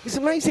 It's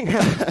amazing how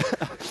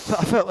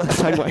I felt the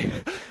same way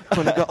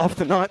when I got off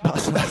the night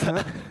bus last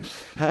night.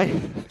 Hey?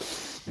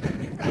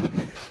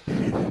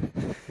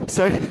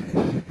 So,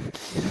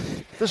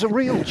 there's a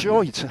real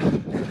joy to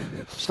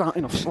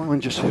starting off slow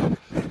and just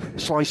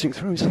slicing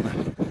through, isn't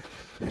there?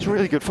 It's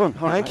really good fun.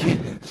 All right, thank you.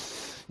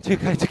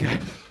 2K to go.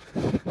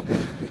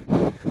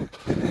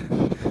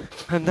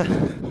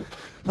 And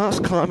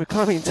last climb, we're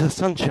climbing into the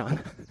sunshine.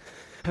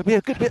 There'll be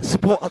a good bit of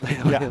support up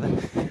there,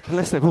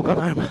 unless they've all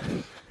gone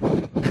home.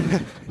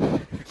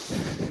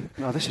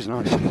 No, this is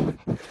nice.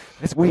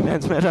 It's Wee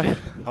Man's Meadow.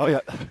 Oh, yeah.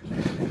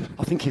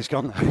 I think he's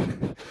gone now.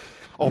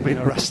 Or been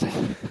arrested.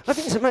 I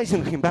think it's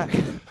amazing looking back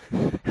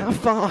how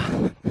far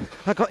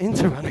I got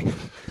into running.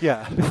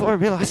 Yeah. Before I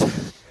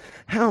realised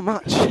how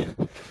much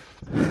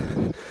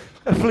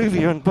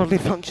effluvia and bodily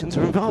functions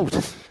are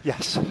involved.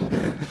 Yes.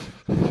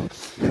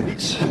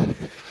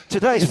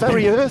 Today's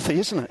very earthy,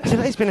 isn't it?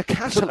 Today's been a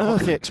It's an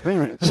earthy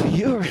experience. Of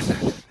urine.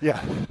 Yeah.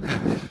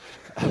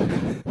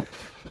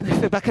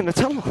 They're back in the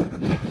tunnel.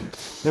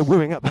 They're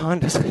wooing up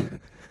behind us.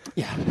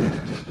 Yeah.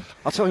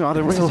 I'll tell you, I had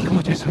a real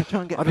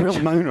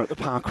moaner at the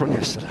park run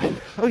yesterday.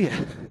 Oh, yeah.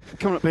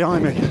 Coming up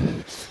behind me.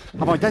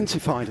 I've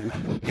identified him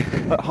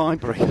at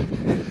Highbury.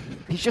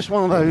 He's just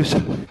one of those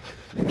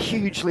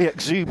hugely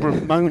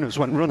exuberant moaners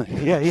when running.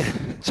 Yeah, yeah.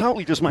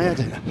 Totally does my head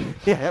in.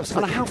 Yeah,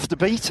 absolutely. And I have to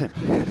beat him.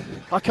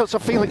 I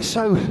feel it's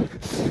so... I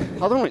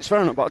don't know if it's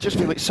fair enough, but I just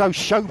feel it's so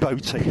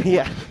showboaty.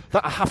 Yeah.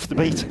 That I have to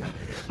beat him.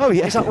 Oh,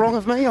 yeah. Is that wrong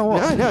of me or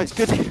what? No, it's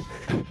good.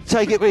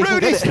 Take it where you can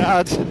get Rudy's it.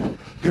 dad.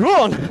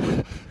 Go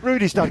on.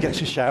 Rudy's dad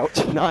gets a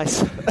shout.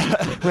 Nice.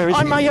 Where is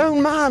I'm he? my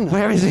own man.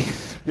 Where is he?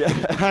 Yeah.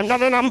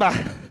 Another number.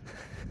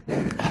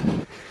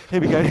 Here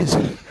we go. Here's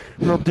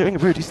Rob doing a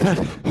Rudy's dad.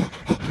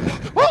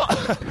 What?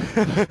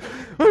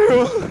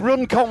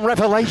 Runcom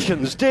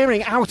Revelations.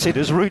 Deering outed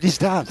as Rudy's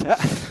dad.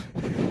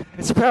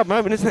 It's a proud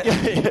moment, isn't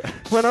it? Yeah.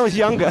 When I was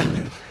younger,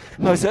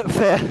 I was at a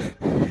fair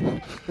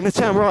in the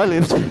town where I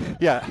lived.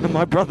 Yeah. And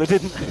my brother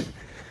didn't.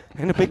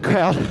 In a big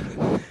crowd.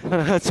 And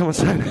I heard someone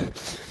saying,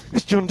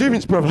 "It's John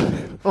Deering's brother."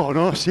 Oh,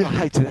 nice, yeah. I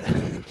hated it.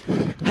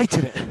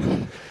 Hated it.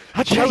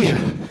 I tell Shows you.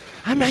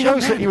 It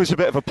shows that he was a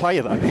bit of a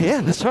player, though.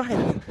 Yeah, that's right.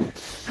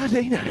 How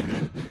do you know?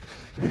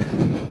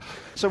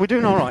 So we're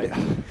doing all right.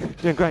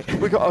 Doing great.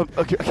 We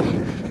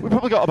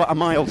probably got about a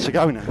mile to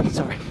go now.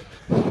 Sorry.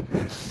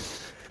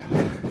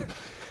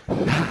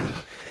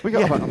 We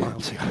got about a mile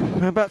to go.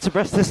 We're about to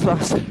breast this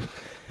last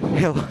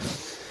hill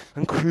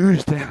and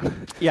cruise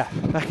down. Yeah.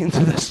 Back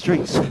into the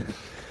streets of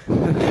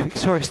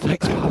Victoria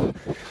Stakes Pub.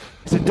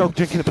 There's a dog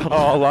drinking a puddle.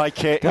 Oh,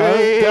 like it.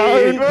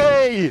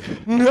 Don't.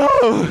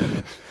 No.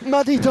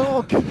 Muddy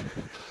dog.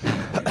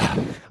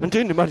 I'm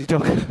doing the muddy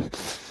dog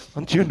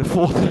on June the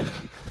 4th.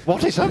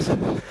 What is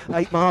that?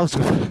 8 miles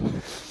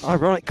of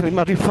ironically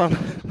muddy fun.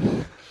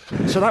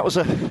 So that was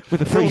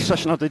with a free full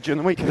session I did during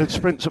the week. I did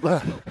sprints up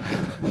there.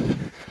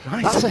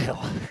 Nice. That's a hill.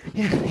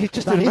 Yeah, you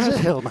just That did is a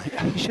hill, mate.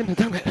 You shouldn't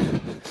have done it.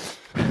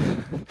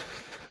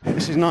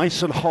 This is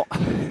nice and hot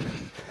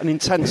and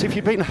intense. If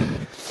you'd been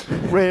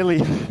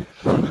really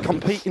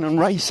competing and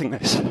racing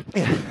this,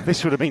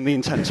 this would have been the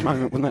intense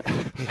moment, wouldn't it?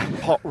 Yeah.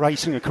 Hot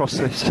racing across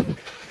this.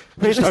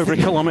 Just over a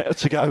kilometre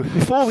to go.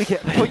 Before we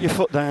get there, put your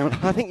foot down.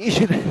 I think you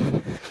should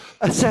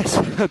assess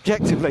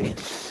objectively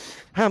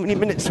how many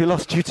minutes we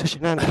lost due to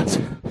shenanigans,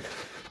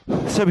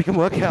 so we can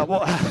work out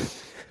what our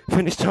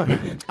finish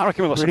time. I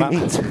reckon we lost really about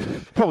means.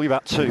 Probably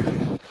about 2.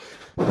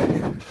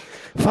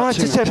 5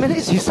 to 10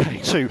 minutes, you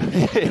say? 2.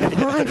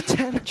 5,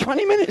 10,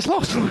 20 minutes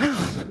lost. Wow.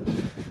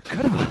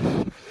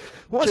 Incredible.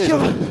 What's Cheers,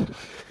 your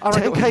I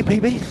reckon 10k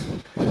PB?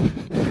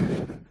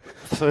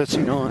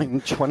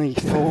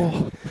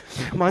 39.24.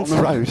 Mine's on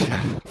the road.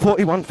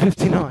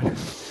 41.59.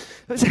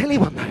 was a hilly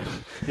one though.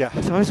 Yeah.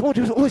 So I was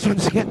always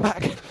wanted to get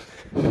back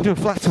and do a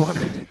flatter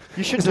one.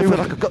 You should do. I feel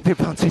like I've got the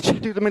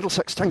advantage. Do the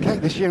Middlesex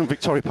 10K this year in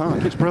Victoria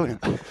Park. It's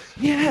brilliant.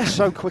 Yeah. It's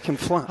so quick and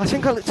flat. I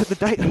think I looked at the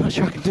date. I'm not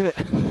sure I can do it.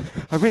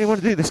 I really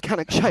want to do this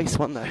Cannock Chase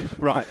one though.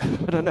 Right.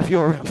 I don't know if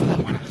you're around for that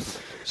one.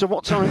 So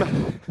what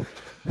time?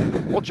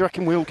 What do you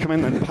reckon we'll come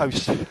in then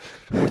post?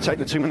 We take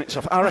the 2 minutes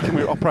off. I reckon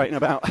we're operating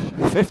about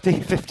 50,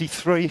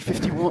 53,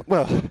 51.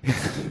 Well, do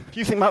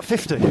you think about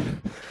 50?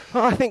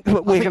 Well, I think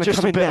we're going to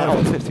come in now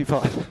at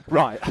 55.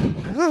 Right.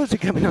 Those are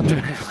coming under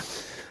an hour.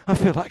 I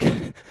feel like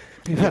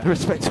we've had a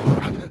respectable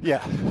run.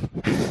 Yeah.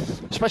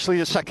 Especially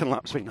the second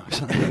lap's been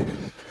nice.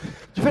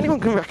 If anyone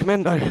can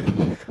recommend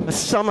a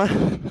summer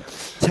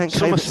 10K,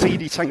 summer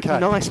speedy 10K,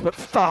 nice but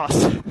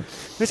fast.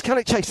 This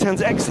Cannock Chase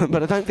sounds excellent,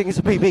 but I don't think it's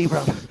a PB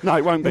run. No,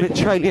 it won't be. A bit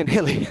traily and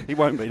hilly. It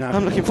won't be. No.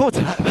 I'm looking forward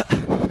to that.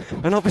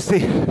 And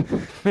obviously,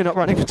 we're not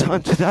running for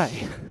time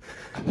today.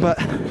 But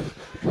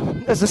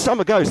as the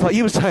summer goes, like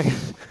you were saying,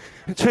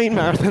 between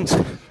marathons,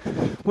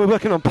 we're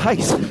working on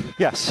pace.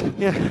 Yes.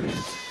 Yeah.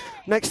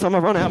 Next time I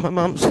run out of my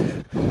mum's,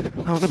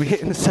 I want to be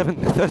hitting the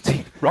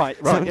 7:30. Right.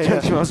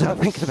 7:20 when I was out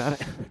thinking about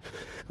it.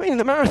 I mean, in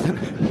the marathon,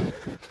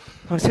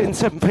 I was hitting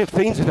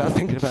 7:15s without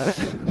thinking about it.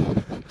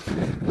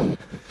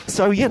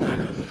 So, you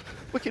know.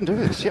 We can do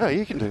this. Yeah,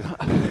 you can do that.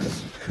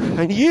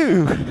 And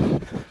you,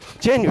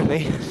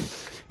 genuinely,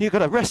 you've got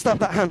to rest up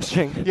that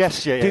hamstring.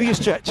 Yes, yeah. Do your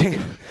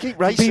stretching. Keep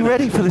racing. Be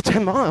ready for the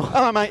 10 mile.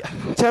 Oh, mate.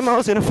 10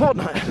 miles in a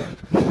fortnight.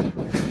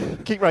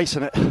 Keep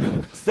racing it.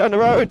 It's down the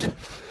road.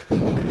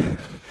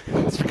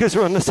 It's because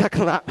we're on the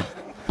second lap.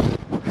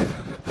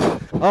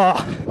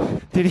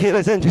 Did you hear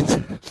those engines?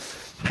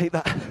 Hate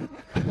that.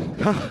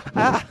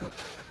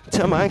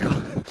 Turn my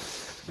ankle.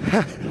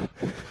 I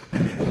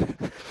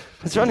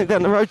was running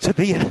down the road to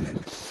the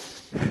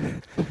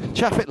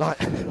traffic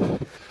light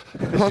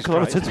 1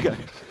 kilometre to go.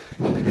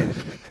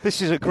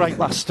 This is a great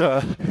last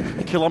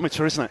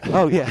kilometre, isn't it?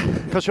 Oh yeah,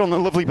 because you're on a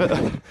lovely bit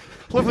of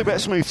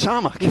smooth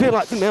tarmac. You feel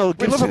like the Mel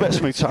Gibson. We love a bit of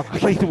smooth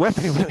tarmac. Lethal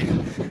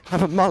Weapon,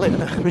 have a mullet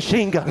and a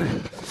machine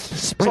gun.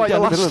 Sprint like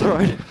down the middle of the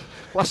road.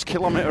 Last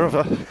kilometre of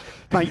a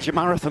major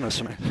marathon or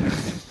something.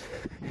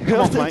 We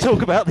often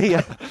talk about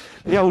the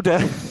old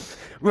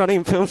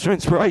running films for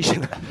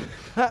inspiration.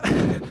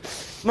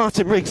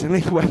 Martin Riggs in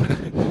Lethal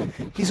Weapon.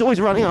 He's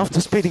always running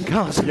after speeding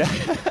cars. Yeah.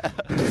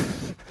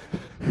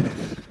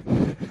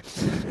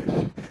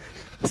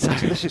 So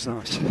this is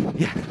nice.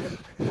 Yeah.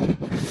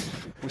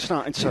 We're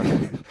starting to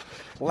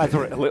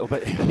leather it a little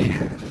bit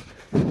here.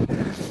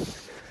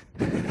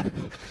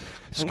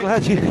 I'm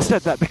glad you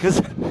said that,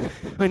 because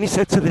when you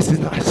said this is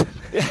nice,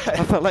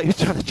 I felt like you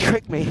were trying to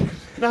trick me.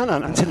 No.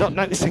 Into not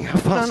noticing how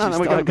fast No,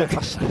 we're going a bit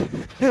faster.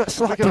 Yeah, it's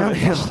like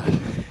downhill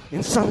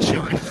in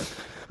sunshine.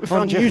 We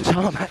found your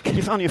tarmac.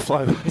 You found your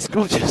flow. It's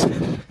gorgeous.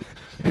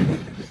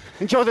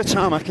 Enjoy the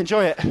tarmac.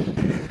 Enjoy it.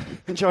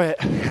 Enjoy it.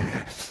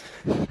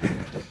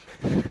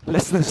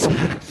 Listeners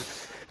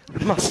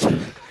must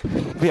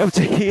be able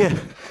to hear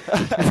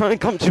if running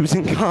commentaries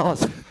in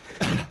cars.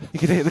 You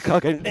can hear the car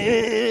going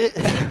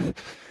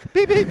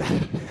beep beep.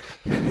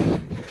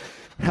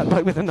 That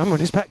bloke with a number on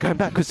his back going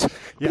backwards.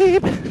 Yeah.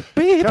 Beep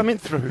beep. Coming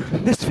through.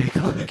 This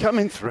vehicle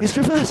coming through. It's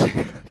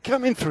reversing.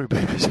 Coming through,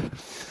 babies.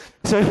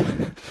 So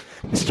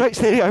the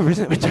straight's nearly over,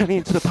 isn't it? We're turning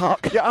into the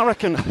park. Yeah, I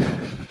reckon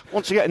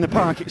once you get in the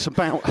park, it's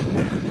about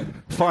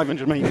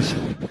 500 metres.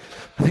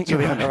 I think you're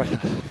the right. end, I reckon.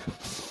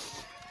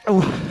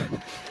 Oh,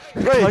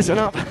 closing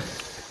up.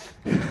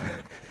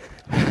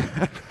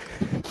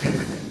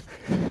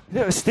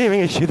 There was a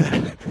steering issue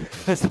there,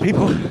 as the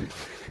people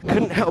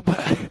couldn't help but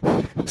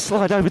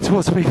slide over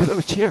towards the people that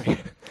were cheering.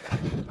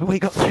 But we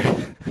got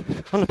through.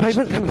 On the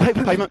pavement,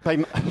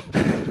 Pavement.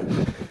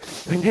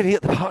 We're nearly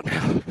at the park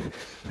now.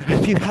 There are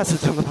a few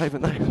hazards on the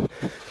pavement though.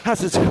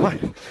 Hazards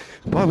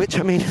by which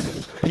I mean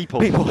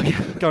people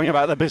yeah. Going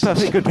about their business.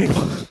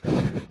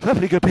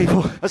 Perfectly good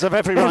people. As of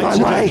every right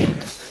to do.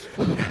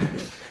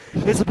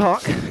 Here's the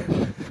park.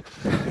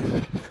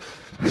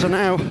 So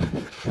now,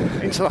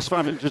 into the last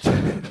 500.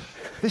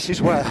 This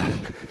is where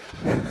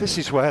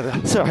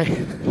the...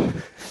 Sorry.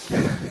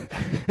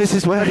 This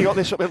is where... You got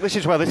this up. This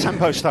is where the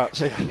tempo starts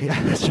here. Yeah,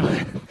 that's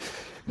right.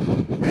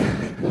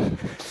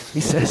 He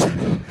says...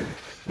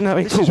 No,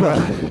 it's This is well.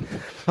 where...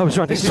 I was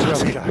running. This is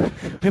where we go.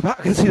 We're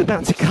back and see the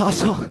bouncy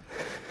castle.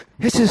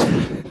 This is...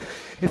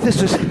 If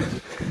this was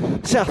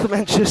south of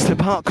Manchester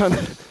Park Run,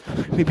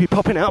 we'd be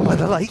popping out by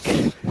the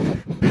lake.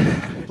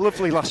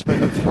 Lovely last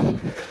bit of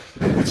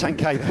the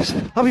 10K this.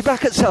 I'll be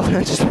back at South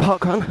Manchester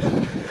Park Run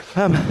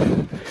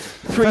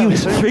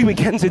 3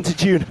 weekends into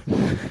June.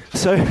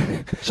 So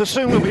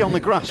soon we'll be on the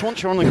grass.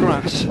 Once you're on the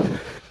grass,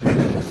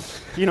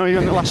 you know you're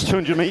in the last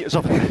 200 metres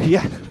of it.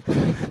 Yeah.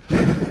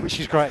 Which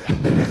is great.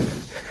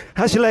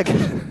 How's your leg?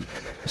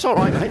 It's all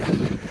right, mate.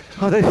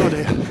 Oh dear.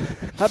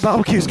 That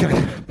barbecue's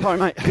going. All right,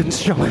 mate. Good and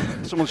strong.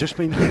 Someone's just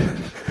been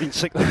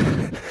sick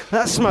there.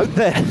 That smoke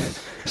there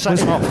set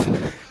him off.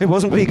 It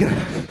wasn't vegan.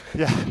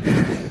 Yeah.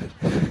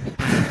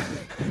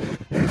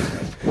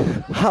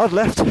 Hard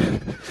left.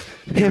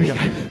 Here we go.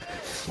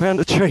 Round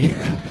the tree.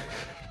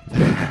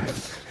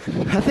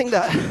 I think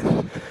that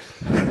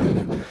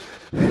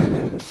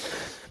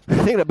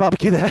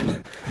barbecue there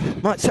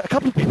might set a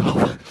couple of people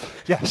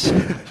off. Yes.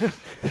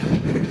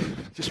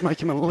 Just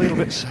make him a little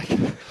bit sick.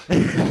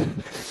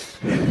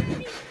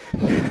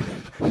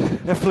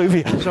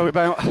 Effluvia. So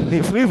about the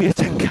Effluvia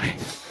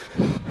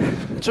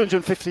 10K.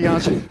 250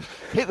 yards.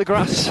 Hit the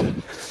grass.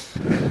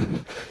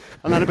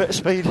 And then a bit of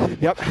speed.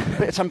 Yep.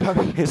 Bit of tempo.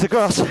 Here's the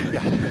grass.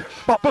 Yeah.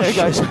 Bop, there he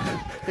goes.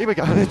 Here we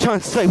go. I'm going to try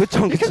and stay with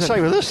Tonkinson. You can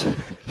stay with us.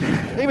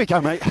 Here we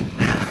go, mate.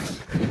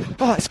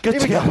 Oh, it's good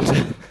to get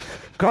onto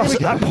grass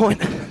at that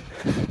point.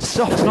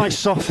 Soft. Nice,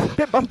 soft.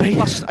 Bit bumpy.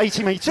 Last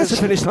 80 metres. That's the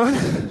finish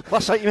line.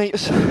 Last 80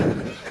 metres.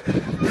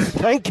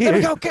 Thank you. There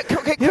we go.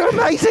 Get. You're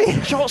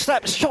amazing. Short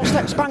steps.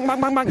 Bang,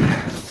 bang, bang, bang.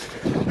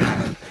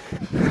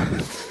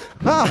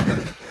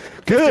 Ah,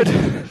 good.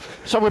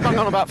 So we're bang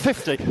on about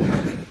 50.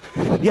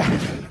 Yeah.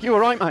 You all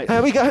right, mate?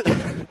 There we go.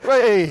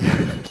 Hey.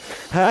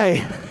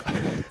 Hey.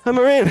 And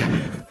we're in.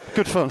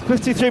 Good fun.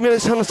 53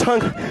 minutes on the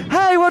tongue.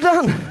 Hey, well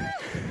done.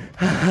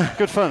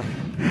 Good fun.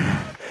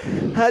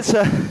 That's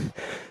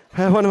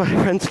one of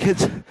my friend's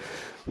kids.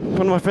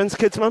 One of my friend's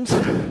kids' mums.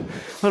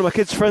 One of my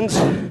kids' friends.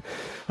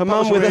 A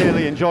mum with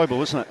really enjoyable,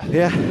 wasn't it?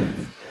 Yeah.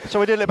 So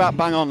we did it about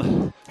bang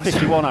on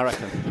 51, I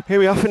reckon. Here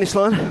we are, finish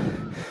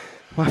line.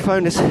 My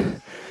phone is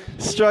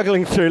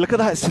struggling through. Look at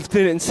that, it's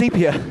doing it in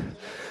sepia.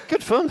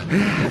 Good fun.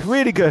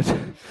 Really good.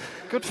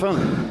 Good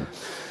fun.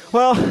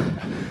 Well,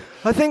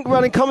 I think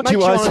running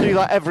commentary-wise... Make sure to do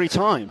that every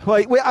time.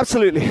 Wait,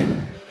 absolutely.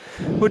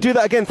 We'll do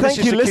that again.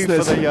 Thank you,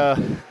 listeners. For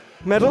the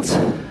medals?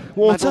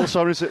 Water? Medals,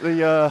 or is it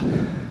the...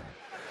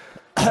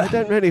 I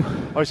don't really...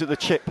 Or is it the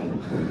chip?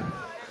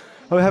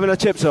 Are we having our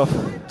chips off?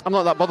 I'm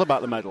not that bothered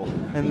about the medal.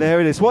 And there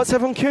it is. What's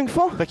everyone queuing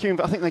for? I think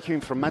they're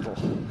queuing for a medal.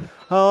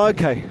 Oh,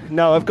 okay.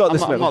 No, I've got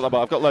this medal. I'm not that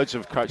bothered. I've got loads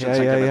of crouching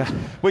medals.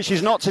 Which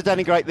is not to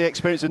denigrate the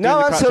experience of doing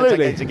the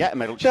crouching to get a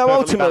medal. No,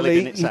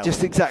 ultimately,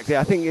 exactly.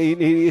 I think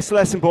it's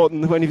less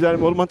important when you've done it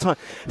more than one time.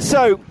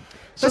 So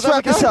let's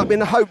wrap this up in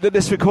the hope that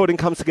this recording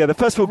comes together.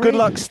 First of all, good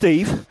luck,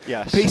 Steve.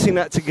 Yes. Piecing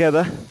that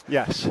together.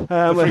 Yes.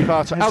 The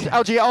three-parter.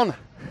 How do you get on?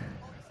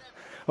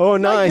 Oh,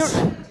 nice.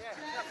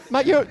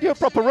 Mate, you're a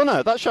proper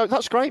runner.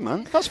 That's great,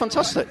 man. That's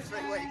fantastic.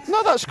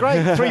 No, that's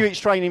great. 3 weeks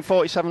training,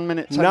 47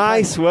 minutes.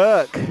 Nice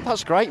work.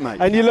 That's great, mate.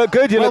 And you look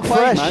good. You look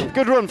fresh. Man.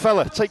 Good run,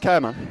 fella. Take care,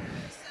 man.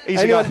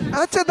 Easy guy.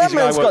 That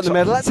man's got the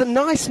medal. That's a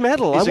nice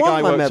medal. I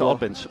want my medal.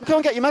 Go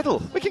and get your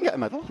medal. We can get a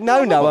medal. No.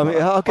 I mean,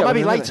 I'll get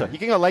maybe later. You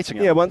can go later.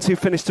 Yeah, once you've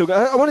finished talking.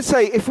 I want to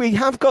say, if we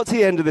have got to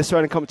the end of this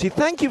running commentary,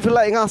 thank you for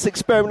letting us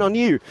experiment on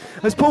you.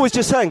 As Paul was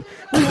just saying,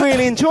 we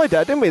really enjoyed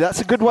that, didn't we? That's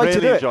a good way to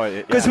do it. Enjoyed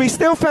it. Because we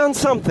still found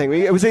something.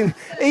 It was in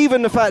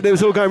even the fact that it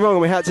was all going wrong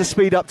and we had to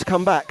speed up to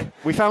come back.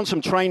 We found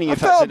some training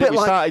effects. We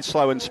started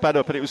slow and sped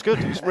up, and it was good.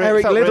 It was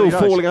Eric Liddell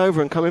falling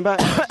over and coming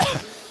back.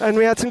 And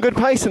we had some good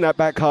pace in that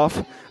back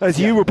half, as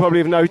you will probably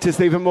have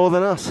noticed even more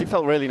than us. It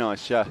felt really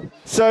nice, yeah.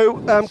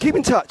 So keep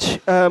in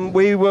touch.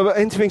 We were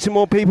interviewing some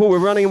more people. We're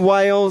running in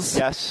Wales.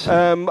 Yes.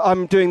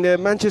 I'm doing the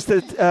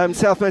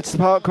South Manchester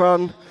Park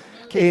run.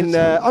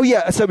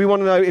 So we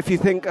want to know if you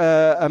think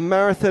a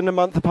marathon a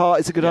month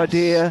apart is a good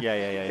idea. Yeah.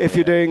 If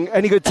you're doing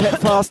any good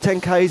fast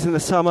 10Ks in the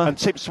summer. And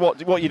tips what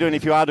you're doing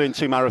if you are doing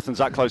two marathons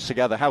that close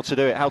together, how to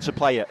do it, how to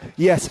play it.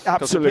 Yes,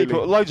 absolutely.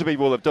 Loads of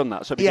people will have done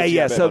that. So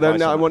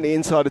I want the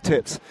insider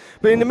tips.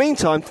 But in the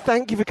meantime,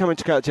 thank you for coming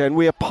to Crouch End.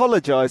 We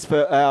apologise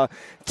for our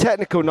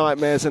technical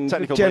nightmares and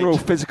general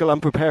physical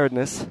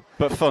unpreparedness.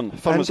 But fun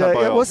was had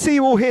by all. We'll see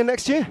you all here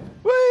next year.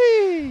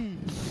 Whee!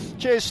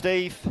 Cheers,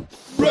 Steve.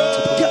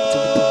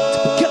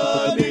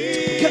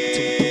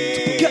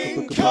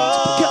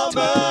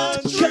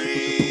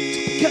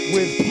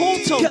 With Paul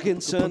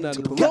Tonkinson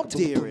and Rob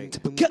Deering.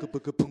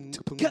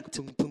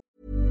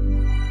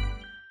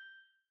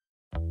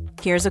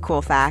 Here's a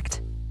cool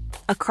fact.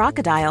 A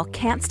crocodile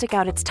can't stick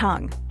out its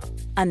tongue.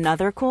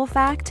 Another cool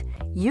fact,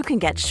 you can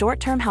get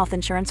short-term health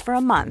insurance for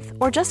a month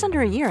or just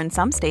under a year in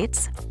some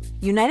states.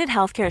 United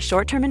Healthcare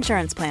short-term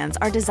insurance plans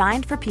are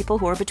designed for people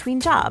who are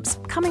between jobs,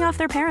 coming off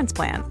their parents'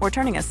 plan, or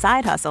turning a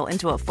side hustle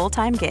into a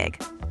full-time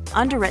gig.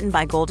 Underwritten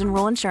by Golden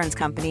Rule Insurance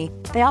Company,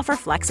 they offer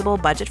flexible,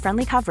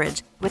 budget-friendly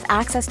coverage with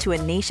access to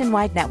a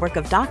nationwide network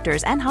of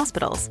doctors and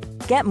hospitals.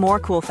 Get more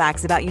cool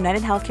facts about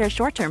United Healthcare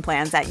short-term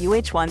plans at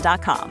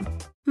uh1.com.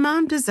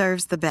 Mom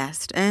deserves the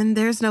best, and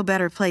there's no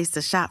better place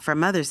to shop for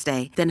Mother's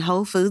Day than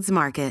Whole Foods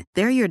Market.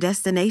 They're your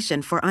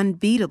destination for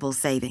unbeatable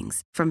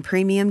savings, from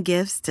premium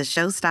gifts to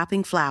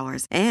show-stopping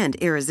flowers and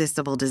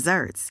irresistible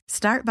desserts.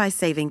 Start by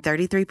saving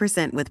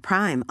 33% with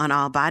Prime on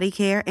all body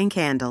care and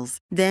candles.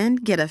 Then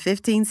get a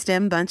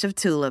 15-stem bunch of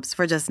tulips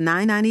for just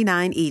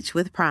 $9.99 each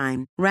with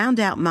Prime. Round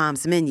out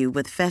Mom's menu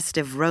with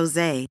festive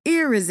rosé,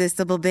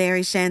 irresistible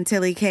berry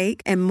chantilly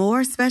cake, and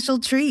more special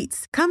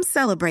treats. Come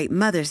celebrate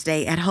Mother's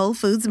Day at Whole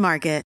Foods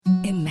Market.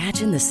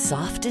 Imagine the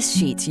softest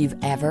sheets you've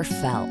ever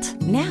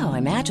felt. Now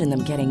imagine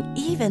them getting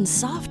even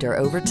softer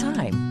over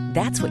time.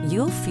 That's what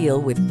you'll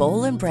feel with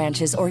Boll &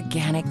 Branch's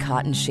organic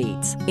cotton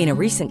sheets. In a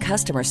recent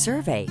customer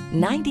survey,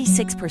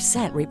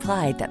 96%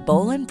 replied that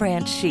Boll &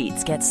 Branch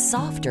sheets get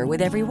softer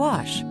with every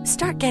wash.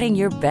 Start getting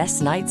your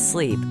best night's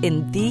sleep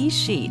in these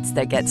sheets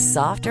that get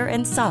softer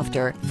and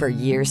softer for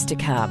years to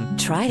come.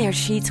 Try their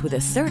sheets with a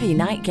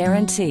 30-night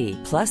guarantee.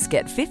 Plus,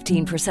 get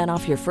 15%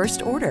 off your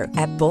first order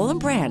at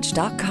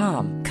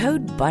bollandbranch.com.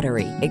 Code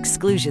BUTTERY.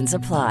 Exclusions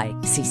apply.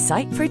 See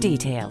site for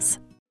details.